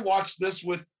time, I watched this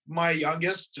with my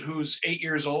youngest, who's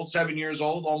 7 years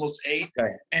old, almost 8.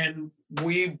 Okay. And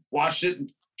we watched it, and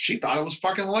she thought it was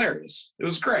fucking hilarious. It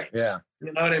was great. Yeah.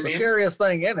 You know what I mean? The scariest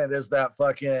thing in it is that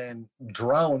fucking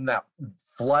drone, that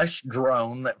flesh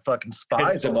drone that fucking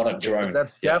spies. It's a lot of drone.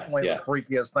 That's definitely the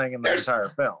freakiest thing in the entire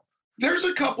film. There's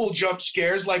a couple jump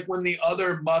scares, like when the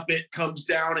other Muppet comes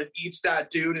down and eats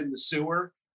that dude in the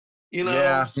sewer.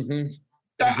 Yeah.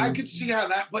 I could see how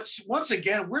that, but once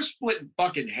again, we're splitting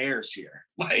fucking hairs here.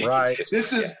 Like, right.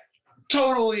 This is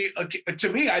totally,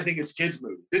 to me, I think it's kids'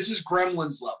 movie. This is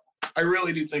Gremlins level. I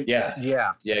really do think that.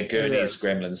 Yeah. Goonies,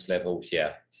 Gremlins level.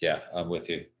 Yeah. I'm with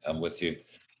you.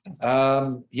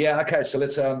 Okay. So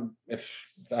let's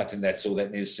I think that's all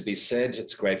that needs to be said.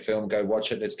 It's a great film. Go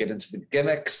watch it. Let's get into the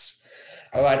gimmicks.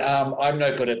 All right. I'm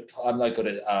no good at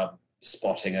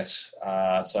spotting it,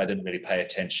 so I didn't really pay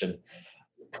attention.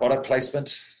 Product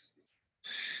placement.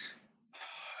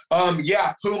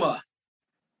 Puma.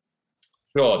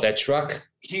 Sure, that truck.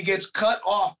 He gets cut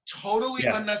off totally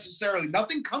unnecessarily.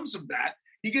 Nothing comes of that.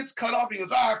 He gets cut off. He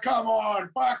goes, come on,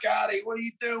 fuck out of here. What are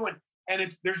you doing?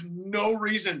 And there's no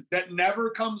reason. That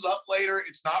never comes up later.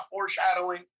 It's not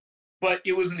foreshadowing, but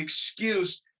it was an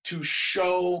excuse to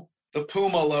show the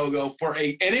Puma logo and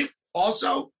it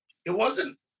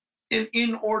wasn't an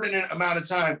inordinate amount of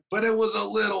time, but it was a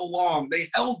little long. They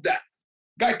held that.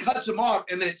 Guy cuts him off,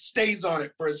 and then it stays on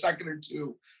it for a second or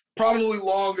two. Probably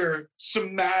longer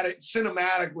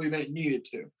cinematically than it needed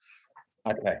to.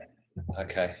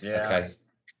 Okay. Yeah. Okay.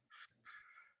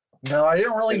 No, I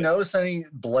didn't really notice any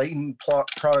blatant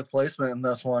product placement in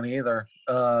this one either.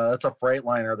 That's a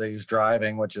Freightliner that he's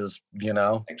driving, which is,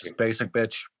 just basic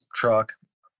bitch truck.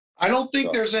 I don't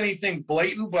think there's anything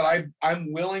blatant, but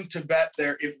I'm willing to bet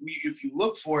if you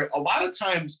look for it, a lot of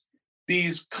times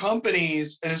these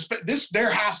companies, and there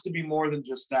has to be more than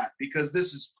just that, because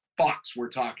this is Fox we're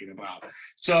talking about.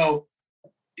 So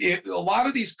a lot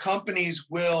of these companies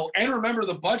will, and remember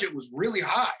the budget was really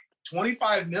high,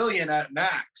 $25 million at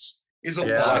max is a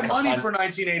lot of money for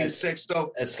 1986.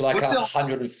 So it's like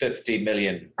 150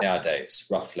 million nowadays,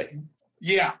 roughly.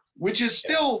 Yeah, which is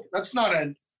still, that's not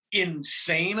an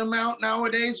insane amount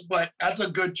nowadays, but that's a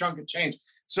good chunk of change.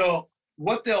 So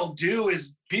what they'll do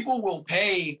is people will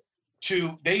pay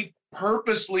they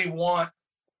purposely want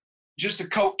just a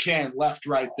Coke can left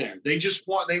right there. They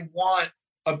want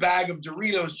a bag of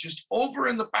Doritos just over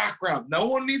in the background. No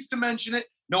one needs to mention it.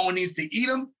 No one needs to eat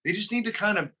them. They just need to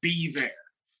kind of be there.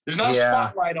 There's not a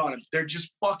spotlight on them. They're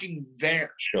just fucking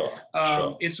there. Sure.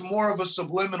 It's more of a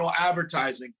subliminal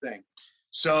advertising thing.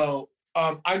 So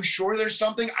I'm sure there's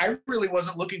something. I really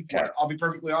wasn't looking for it. I'll be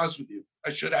perfectly honest with you. I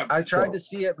should have. I tried to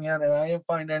see it, man, and I didn't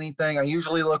find anything. I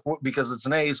usually look, because it's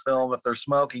an 80s film, if they're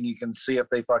smoking, you can see if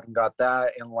they fucking got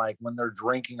that. And like when they're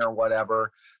drinking or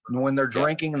whatever, and when they're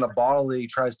drinking in the bottle that he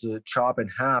tries to chop in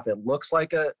half, it looks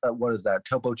like a what is that,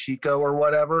 Topo Chico or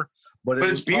whatever. But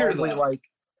it's beer, though. Like,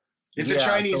 it's a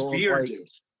Chinese beer, dude.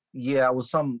 Yeah, it was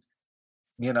some,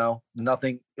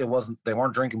 nothing. It wasn't, they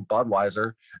weren't drinking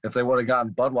Budweiser. If they would have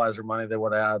gotten Budweiser money, they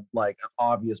would have had like an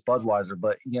obvious Budweiser.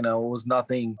 But, it was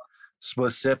nothing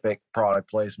specific product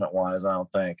placement wise, I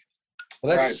don't think.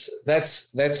 Well,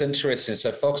 that's interesting.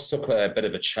 So Fox took a bit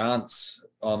of a chance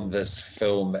on this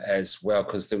film as well,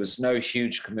 because there was no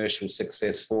huge commercial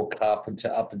success for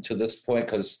Carpenter up until this point,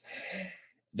 because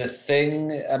the thing,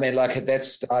 that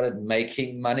started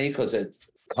making money because it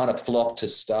kind of flopped to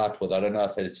start with. I don't know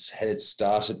if it had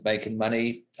started making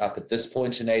money up at this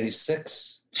point in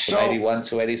 86, from 81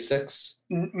 to 86.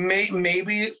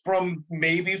 Maybe from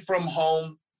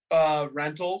home.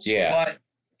 rentals. Yeah. But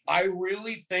I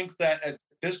really think that at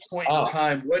this point in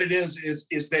time, what it is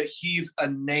that he's a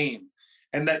name.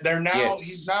 And that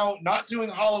he's now not doing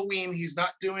Halloween. He's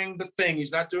not doing The Thing.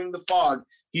 He's not doing The Fog.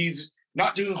 He's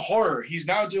not doing horror. He's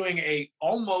now doing a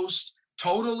almost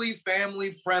totally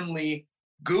family-friendly,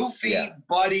 goofy,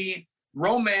 buddy,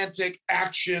 romantic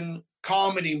action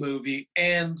comedy movie.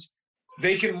 And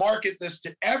they can market this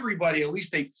to everybody, at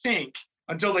least they think,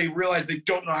 until they realize they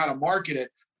don't know how to market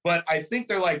it. But I think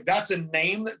they're like, that's a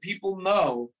name that people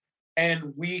know.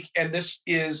 And this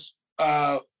is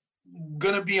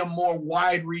going to be a more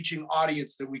wide-reaching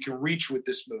audience that we can reach with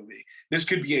this movie. This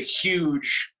could be a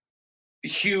huge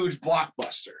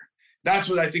blockbuster. That's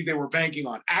what I think they were banking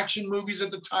on. Action movies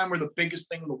at the time were the biggest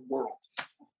thing in the world.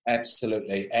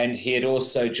 Absolutely. And he had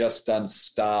also just done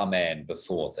Starman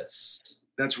before this.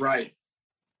 That's right.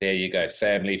 There you go.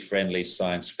 Family-friendly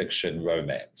science fiction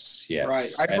romance.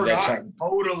 Yes. Right. I forgot.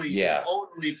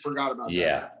 Totally forgot about that.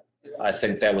 Yeah. I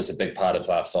think that was a big part of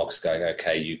Fox going,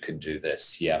 okay, you can do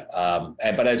this. Yeah.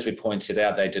 But as we pointed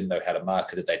out, they didn't know how to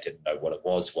market it. They didn't know what it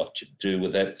was, what to do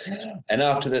with it. And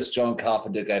after this, John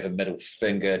Carpenter gave a middle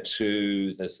finger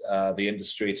to the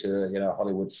industry, to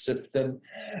Hollywood system,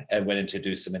 and went in to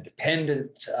do some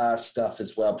independent stuff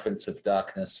as well, Prince of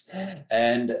Darkness.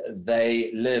 And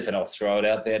they live, and I'll throw it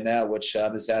out there now, which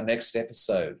is our next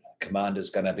episode. Commander's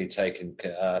going to be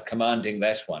commanding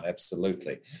that one.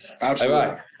 Absolutely.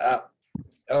 Absolutely.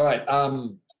 All right.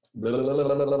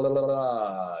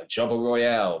 Jabba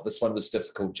Royale. This one was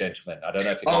difficult, gentlemen. I don't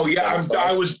know if you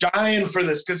I was dying for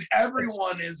this because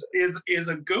everyone is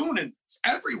a goon in this.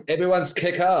 Everyone's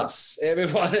kick-ass.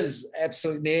 Everyone is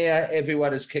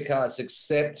everyone is kick-ass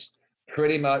except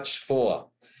pretty much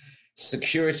for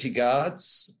security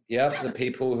guards. Yeah, the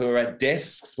people who are at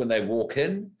desks when they walk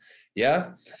in.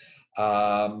 Yeah.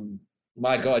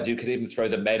 My God, you could even throw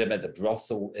the madam at the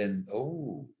brothel in.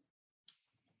 Oh,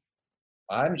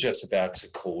 I'm just about to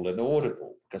call an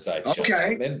audible because I just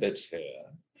remembered her.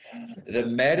 The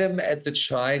madam at the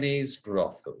Chinese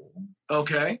brothel.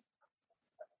 Okay.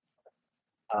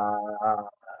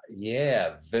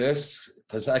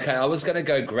 Because I was going to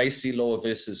go Gracie Law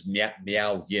versus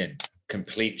Miao Yin,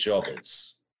 complete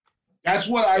jobbers. That's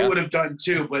what I would have done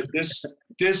too, but this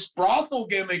brothel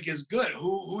gimmick is good.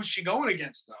 Who's she going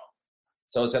against though?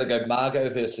 So I was going to go Margot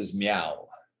versus Meow.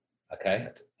 Okay,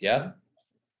 yeah.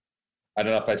 I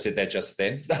don't know if I said that just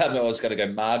then. I was going to go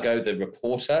Margot the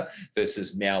reporter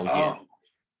versus Miao Yin.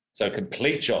 So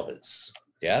complete jobbers.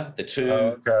 Yeah, the two.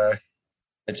 Okay.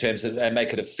 In terms of, and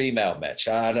make it a female match.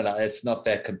 I don't know. It's not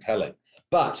that compelling,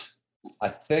 but I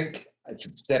think it's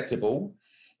acceptable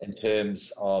in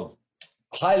terms of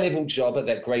high-level jobber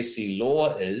that Gracie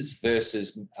Law is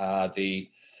versus the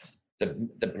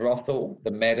brothel,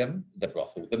 the madam at the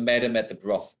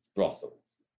brothel.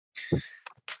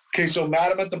 Okay, so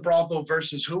madam at the brothel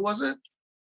versus who was it?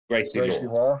 Gracie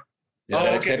Law. Is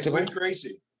that acceptable? With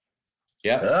Gracie.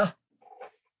 Yeah.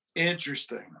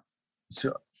 Interesting.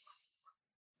 So,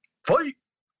 fight.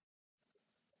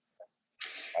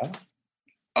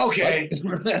 Okay.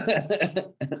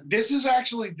 This is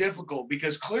actually difficult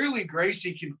because clearly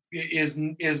Gracie is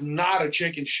not a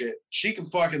chicken shit. She can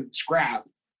fucking scrap.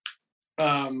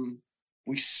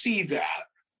 We see that.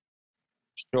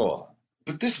 Sure.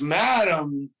 But this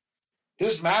madam's a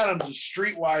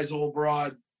streetwise old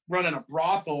broad running a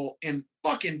brothel in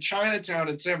fucking Chinatown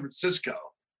in San Francisco.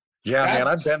 Yeah, man,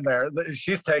 I've been there.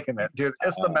 She's taking it, dude.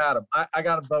 It's the madam. I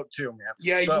got to vote too, man.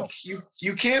 Yeah, so.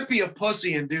 you can't be a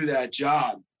pussy and do that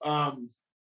job.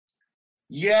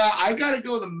 Yeah, I got to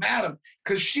go the madam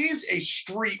because she's a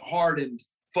street-hardened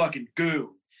fucking goon.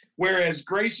 Whereas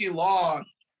Gracie Law,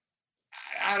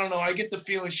 I don't know. I get the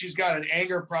feeling she's got an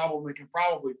anger problem and can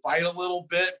probably fight a little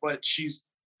bit, but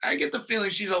I get the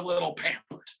feeling she's a little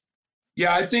pampered.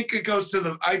 Yeah, I think it goes to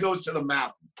the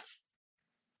madam.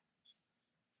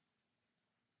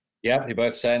 Yeah, you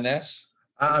both saying that?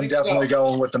 I'm definitely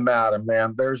going with the madam,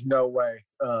 man. There's no way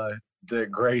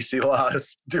that Gracie Law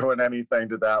is doing anything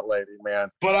to that lady, man.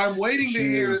 But I'm waiting to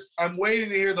hear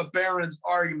the Baron's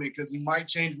argument because he might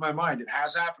change my mind. It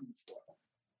has happened before.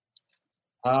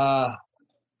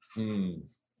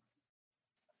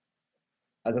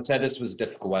 As I said, this was a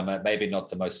difficult one. Maybe not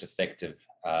the most effective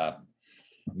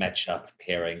matchup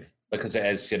pairing because,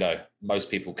 as you know, most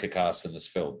people kick ass in this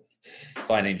film.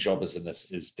 Finding jobbers in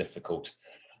this is difficult.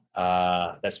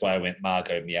 That's why I went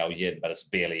Margot Miao Yin, but it's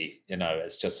barely,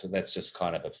 that's just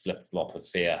kind of a flip-flop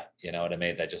affair. You know what I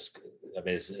mean?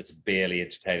 It's barely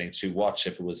entertaining to watch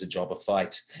if it was a jobber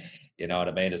fight. You know what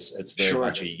I mean? It's very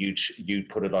much a YouTube. You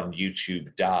put it on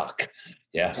YouTube Dark.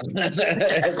 Yeah,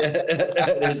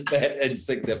 it's that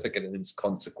insignificant and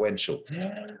inconsequential.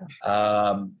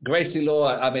 Gracie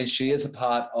Law. I mean, she is a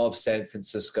part of San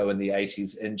Francisco in the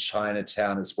 '80s in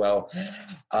Chinatown as well.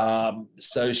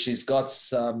 So she's got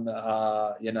some.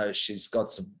 She's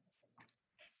got some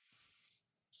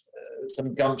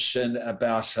gumption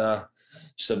about her.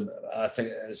 I think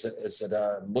is it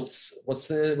what's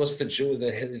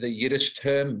the Yiddish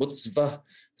term, mutzvah?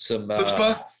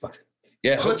 Chutzpah?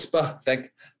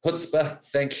 Chutzpah.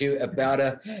 Thank you about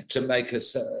her to make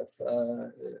us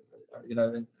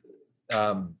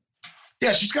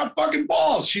yeah, she's got fucking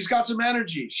balls. She's got some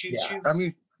energy. She's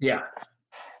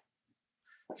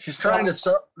trying to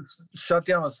shut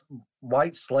down a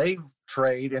white slave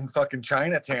trade in fucking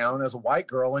Chinatown as a white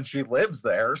girl, and she lives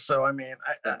there. So I mean,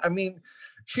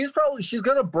 she's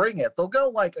gonna bring it. They'll go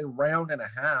like a round and a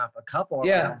half, a couple of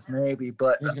rounds maybe,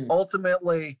 but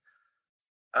ultimately,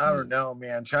 I don't know,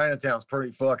 man. Chinatown's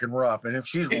pretty fucking rough, and if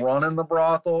she's running the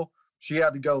brothel, she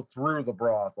had to go through the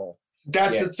brothel.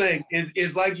 That's the thing. It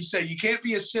is like you say, you can't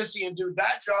be a sissy and do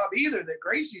that job either that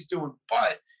Gracie's doing,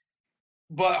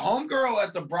 But homegirl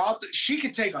at the brothel, she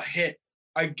could take a hit.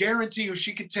 I guarantee you,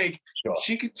 she could take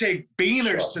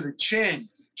beaners to the chin,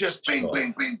 just bing,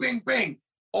 bing, bing, bing, bing,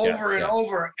 over and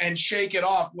over, and shake it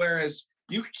off. Whereas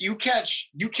you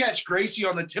catch Gracie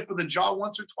on the tip of the jaw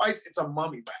once or twice, it's a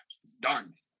mummy match. It's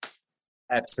done.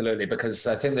 Absolutely, because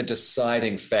I think the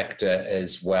deciding factor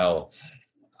as well,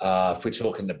 if we're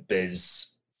talking the biz.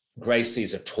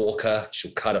 Gracie's a talker.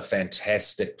 She'll cut a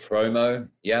fantastic promo,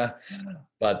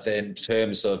 but then in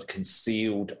terms of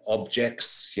concealed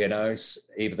objects,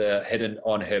 either hidden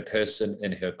on her person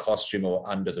in her costume or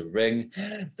under the ring,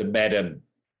 the Madam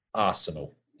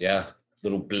Arsenal,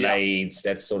 little blades,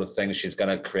 that sort of thing. She's going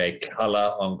to create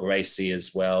color on Gracie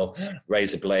as well.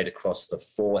 Razor blade across the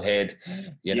forehead.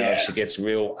 If she gets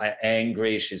real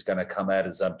angry, she's going to come out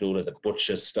as Abdullah the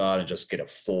Butcher style and just get a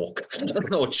fork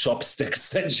or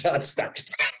chopsticks and just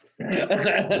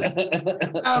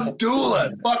Abdullah.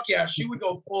 Fuck yeah, she would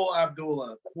go full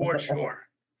Abdullah for sure.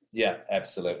 Yeah,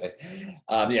 absolutely.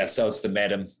 So it's the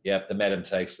Madam. Yeah, the Madam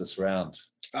takes this round.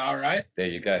 All right. There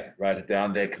you go. Write it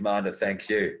down there, Commander. Thank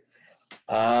you.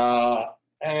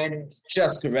 And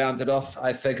just to round it off,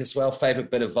 I think as well, favorite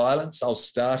bit of violence. I'll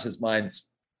start as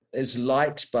mine's is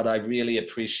light, but I really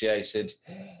appreciated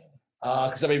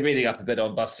because I've been reading up a bit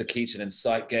on Buster Keaton and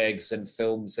sight gags and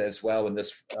films as well. And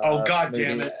this God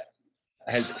damn it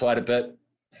has quite a bit.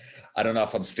 I don't know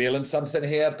if I'm stealing something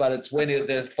here, but it's when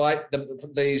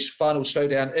the final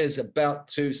showdown is about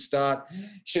to start.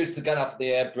 Shoots the gun up in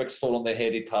the air, bricks fall on their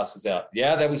head, he passes out.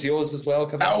 Yeah, that was yours as well.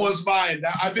 That was mine.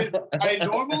 I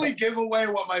normally give away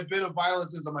what my bit of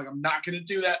violence is. I'm like, I'm not going to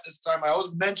do that this time. I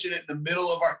always mention it in the middle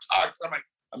of our talks. I'm like,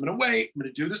 I'm going to wait. I'm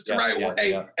going to do this the right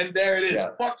way. Yeah. And there it is. Yeah.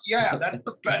 Fuck yeah. That's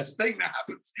the best thing that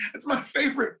happens. It's my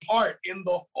favorite part in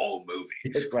the whole movie.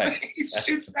 It's right. He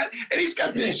shoots that, and he's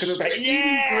got this grin.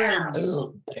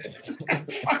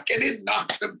 Fucking it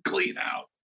knocked him clean out.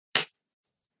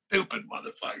 Stupid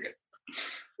motherfucker.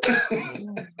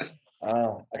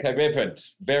 Okay, Reverend,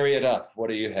 vary it up. What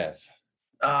do you have?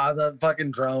 The fucking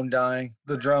drone dying,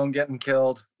 the drone getting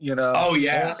killed, Oh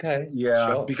yeah. Okay. Yeah,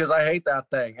 sure. Because I hate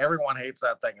that thing. Everyone hates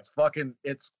that thing.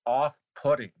 It's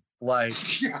off-putting. Like,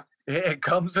 it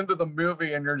comes into the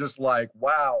movie and you're just like,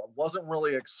 wow, I wasn't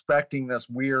really expecting this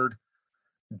weird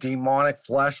demonic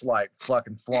fleshlight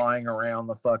fucking flying around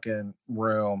the fucking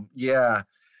room. Yeah.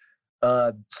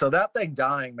 So that thing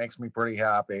dying makes me pretty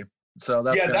happy. So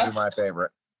that's gonna be my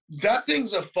favorite. That thing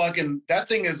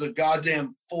is a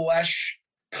goddamn flesh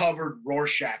covered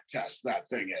Rorschach test. That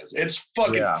thing is. It's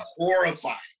fucking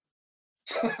horrifying.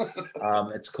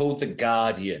 It's called The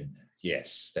Guardian.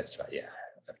 Yes, that's right. Yeah.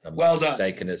 If I'm not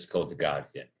mistaken, it's called The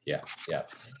Guardian. Yeah.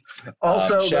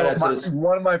 Also,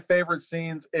 one of my favorite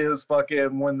scenes is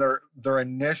fucking when they're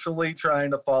initially trying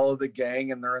to follow the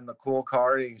gang and they're in the cool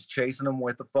car and he's chasing them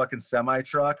with the fucking semi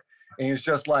truck and he's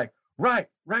just like, right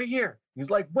here. He's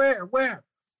like, where?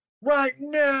 Right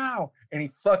now. And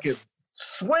he fucking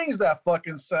swings that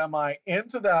fucking semi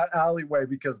into that alleyway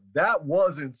because that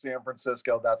was in San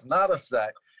Francisco. That's not a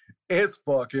set. It's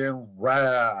fucking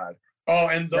rad. Oh,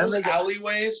 and those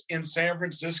alleyways in San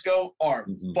Francisco are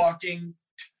fucking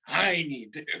tiny,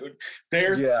 dude.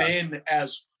 They're thin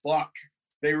as fuck.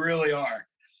 They really are.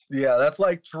 Yeah, that's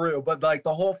like true. But like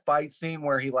the whole fight scene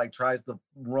where he like tries to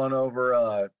run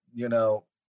over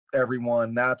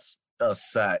everyone, that's a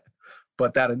set.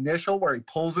 But that initial where he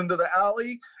pulls into the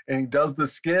alley and he does the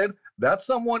skid, that's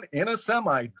someone in a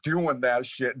semi doing that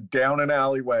shit down an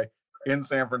alleyway. in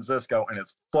San Francisco, and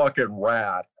it's fucking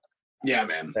rad. Yeah,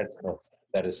 man. That's cool.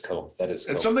 That is cool. That is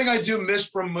cool. It's something I do miss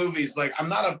from movies. Like, I'm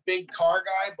not a big car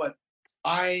guy, but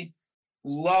I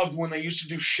loved when they used to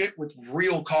do shit with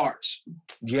real cars.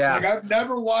 Yeah. Like, I've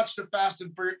never watched a Fast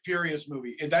and Furious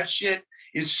movie. That shit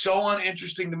is so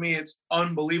uninteresting to me. It's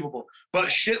unbelievable.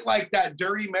 But shit like that,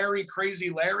 Dirty Mary, Crazy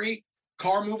Larry,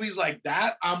 car movies like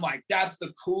that, I'm like, that's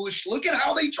the coolest. Look at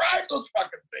how they drive those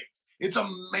fucking things. It's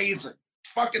amazing.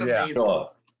 Fucking amazing.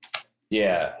 Sure.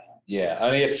 Yeah. Yeah,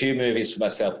 only a few movies for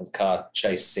myself with car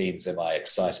chase scenes am I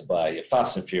excited by.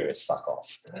 Fast and Furious, fuck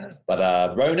off.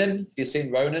 But Ronin, have you seen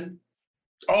Ronin?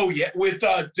 Oh, yeah, with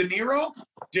De Niro?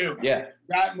 Dude, yeah,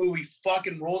 that movie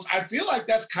fucking rules. I feel like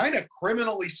that's kind of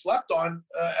criminally slept on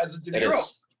as a De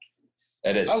Niro.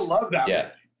 It is. I love that Yeah.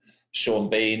 movie. Sean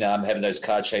Bean having those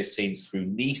car chase scenes through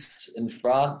Nice in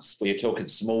France, where you're talking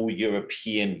small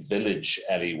European village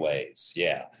alleyways.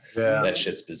 Yeah. That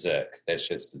shit's berserk.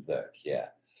 Yeah.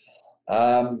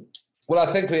 Well, I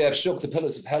think we have shook the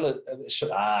pillars of hell.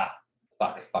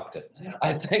 Fucked it.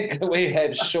 I think we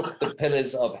have shook the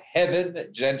pillars of heaven,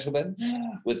 gentlemen,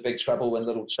 with Big Trouble in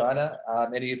Little China.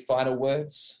 Any final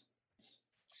words?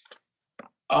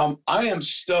 I am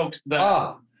stoked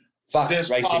that this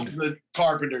popped the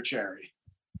Carpenter cherry.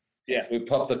 Yeah, we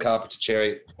popped the Carpenter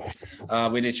cherry.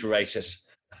 We need to rate it.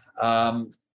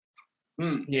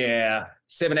 Yeah,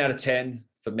 7 out of 10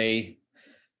 for me.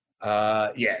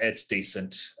 Yeah, it's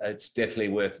decent. It's definitely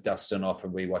worth dusting off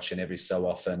and rewatching every so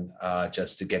often,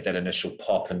 just to get that initial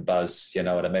pop and buzz. You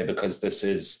know what I mean? Because this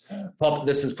is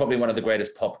probably one of the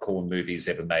greatest popcorn movies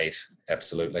ever made.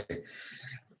 Absolutely.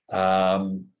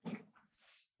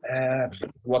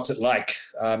 What's it like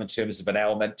in terms of an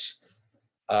element?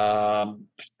 Having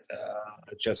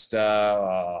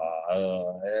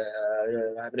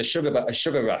a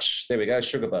sugar rush. There we go,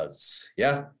 sugar buzz.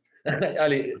 Yeah.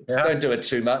 Don't do it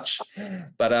too much,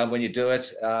 but when you do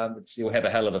it, you'll have a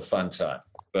hell of a fun time.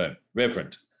 Boom,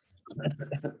 Reverend.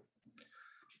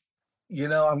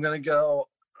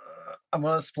 I'm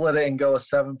gonna split it and go a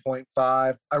 7.5.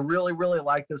 I really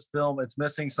like this film. It's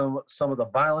missing some of the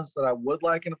violence that I would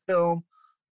like in a film,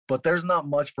 but there's not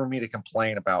much for me to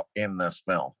complain about in this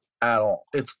film at all.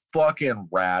 It's fucking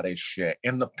rad as shit,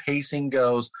 and the pacing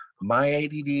goes. My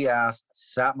ADD ass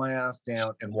sat my ass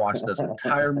down and watched this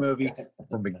entire movie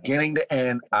from beginning to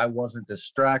end. I wasn't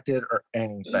distracted or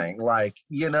anything. Like,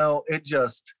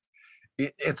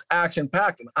 it's action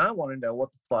packed, and I want to know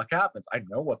what the fuck happens. I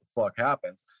know what the fuck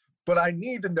happens, but I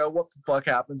need to know what the fuck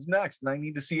happens next. And I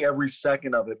need to see every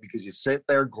second of it because you sit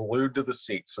there glued to the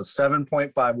seat. So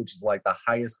 7.5, which is like the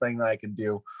highest thing that I can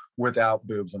do without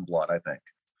boobs and blood, I think.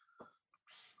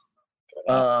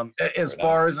 As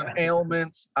far as an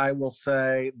ailment, I will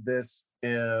say this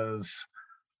is,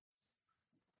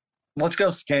 let's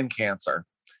go skin cancer,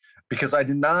 because I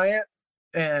deny it,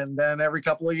 and then every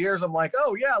couple of years I'm like,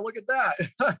 oh yeah, look at that.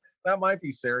 That might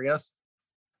be serious.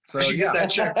 So you get that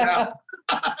checked out.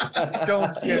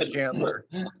 Going skin cancer.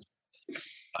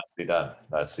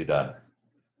 Nicely done.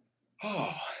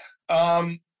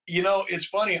 It's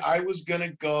funny. I was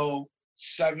gonna go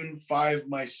 7.5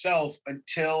 myself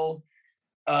until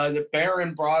the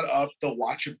Baron brought up the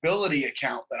watchability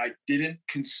account that I didn't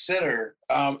consider,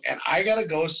 and I gotta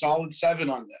go a solid 7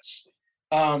 on this.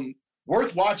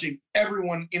 Worth watching.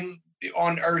 Everyone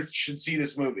on Earth should see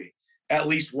this movie at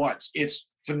least once. It's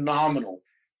phenomenal.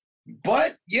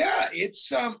 But yeah,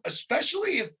 it's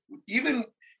especially if even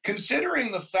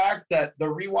considering the fact that the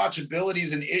rewatchability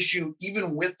is an issue,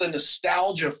 even with the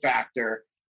nostalgia factor,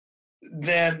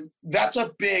 then that's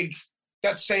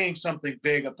saying something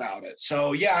big about it.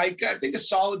 So yeah, I think a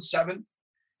solid 7.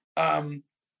 And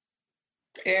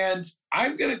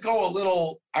I'm gonna go a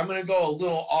little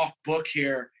off book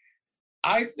here.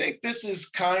 I think this is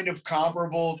kind of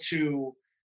comparable to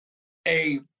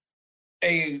a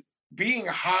being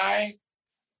high,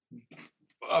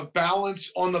 a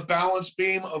balance on the balance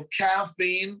beam of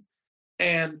caffeine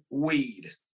and weed.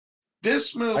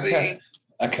 This movie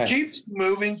keeps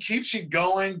moving, keeps you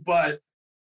going, but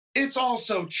it's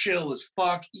also chill as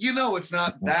fuck. It's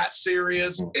not that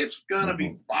serious. It's gonna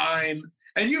be fine.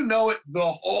 And you know it the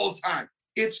whole time.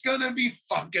 It's gonna be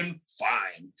fucking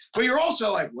fine. But you're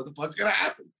also like, what the fuck's gonna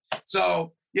happen?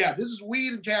 So yeah, this is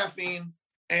weed and caffeine,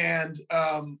 and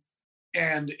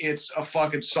it's a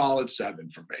fucking solid 7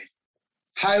 for me.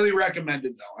 Highly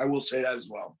recommended, though. I will say that as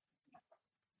well.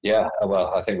 Yeah,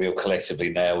 well, I think we all collectively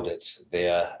nailed it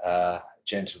there,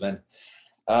 gentlemen.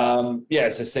 As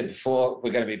I said before,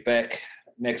 we're going to be back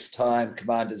next time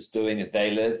Commander's doing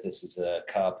They Live. This is a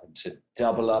Carpenter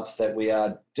double up that we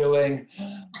are doing.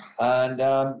 And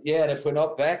and if we're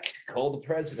not back, call the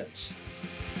president.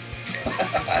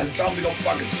 And tell him to go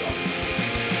fuck himself.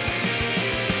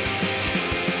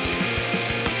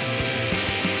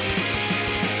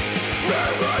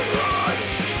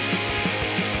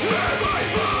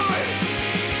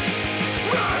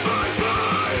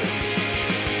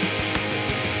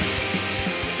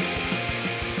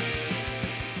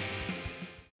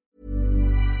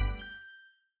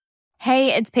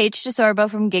 Hey, it's Paige DeSorbo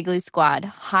from Giggly Squad.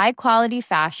 High quality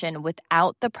fashion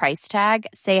without the price tag.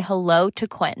 Say hello to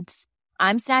Quince.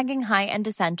 I'm snagging high-end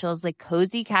essentials like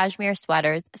cozy cashmere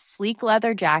sweaters, sleek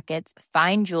leather jackets,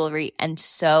 fine jewelry, and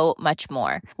so much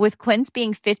more. With Quince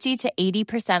being 50 to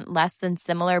 80% less than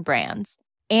similar brands.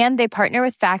 And they partner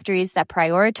with factories that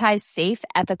prioritize safe,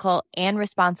 ethical, and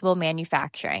responsible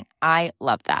manufacturing. I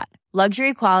love that.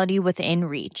 Luxury quality within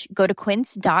reach. Go to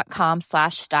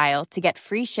quince.com/style to get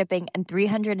free shipping and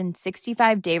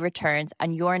 365-day returns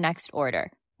on your next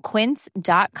order.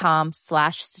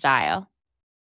 Quince.com/style.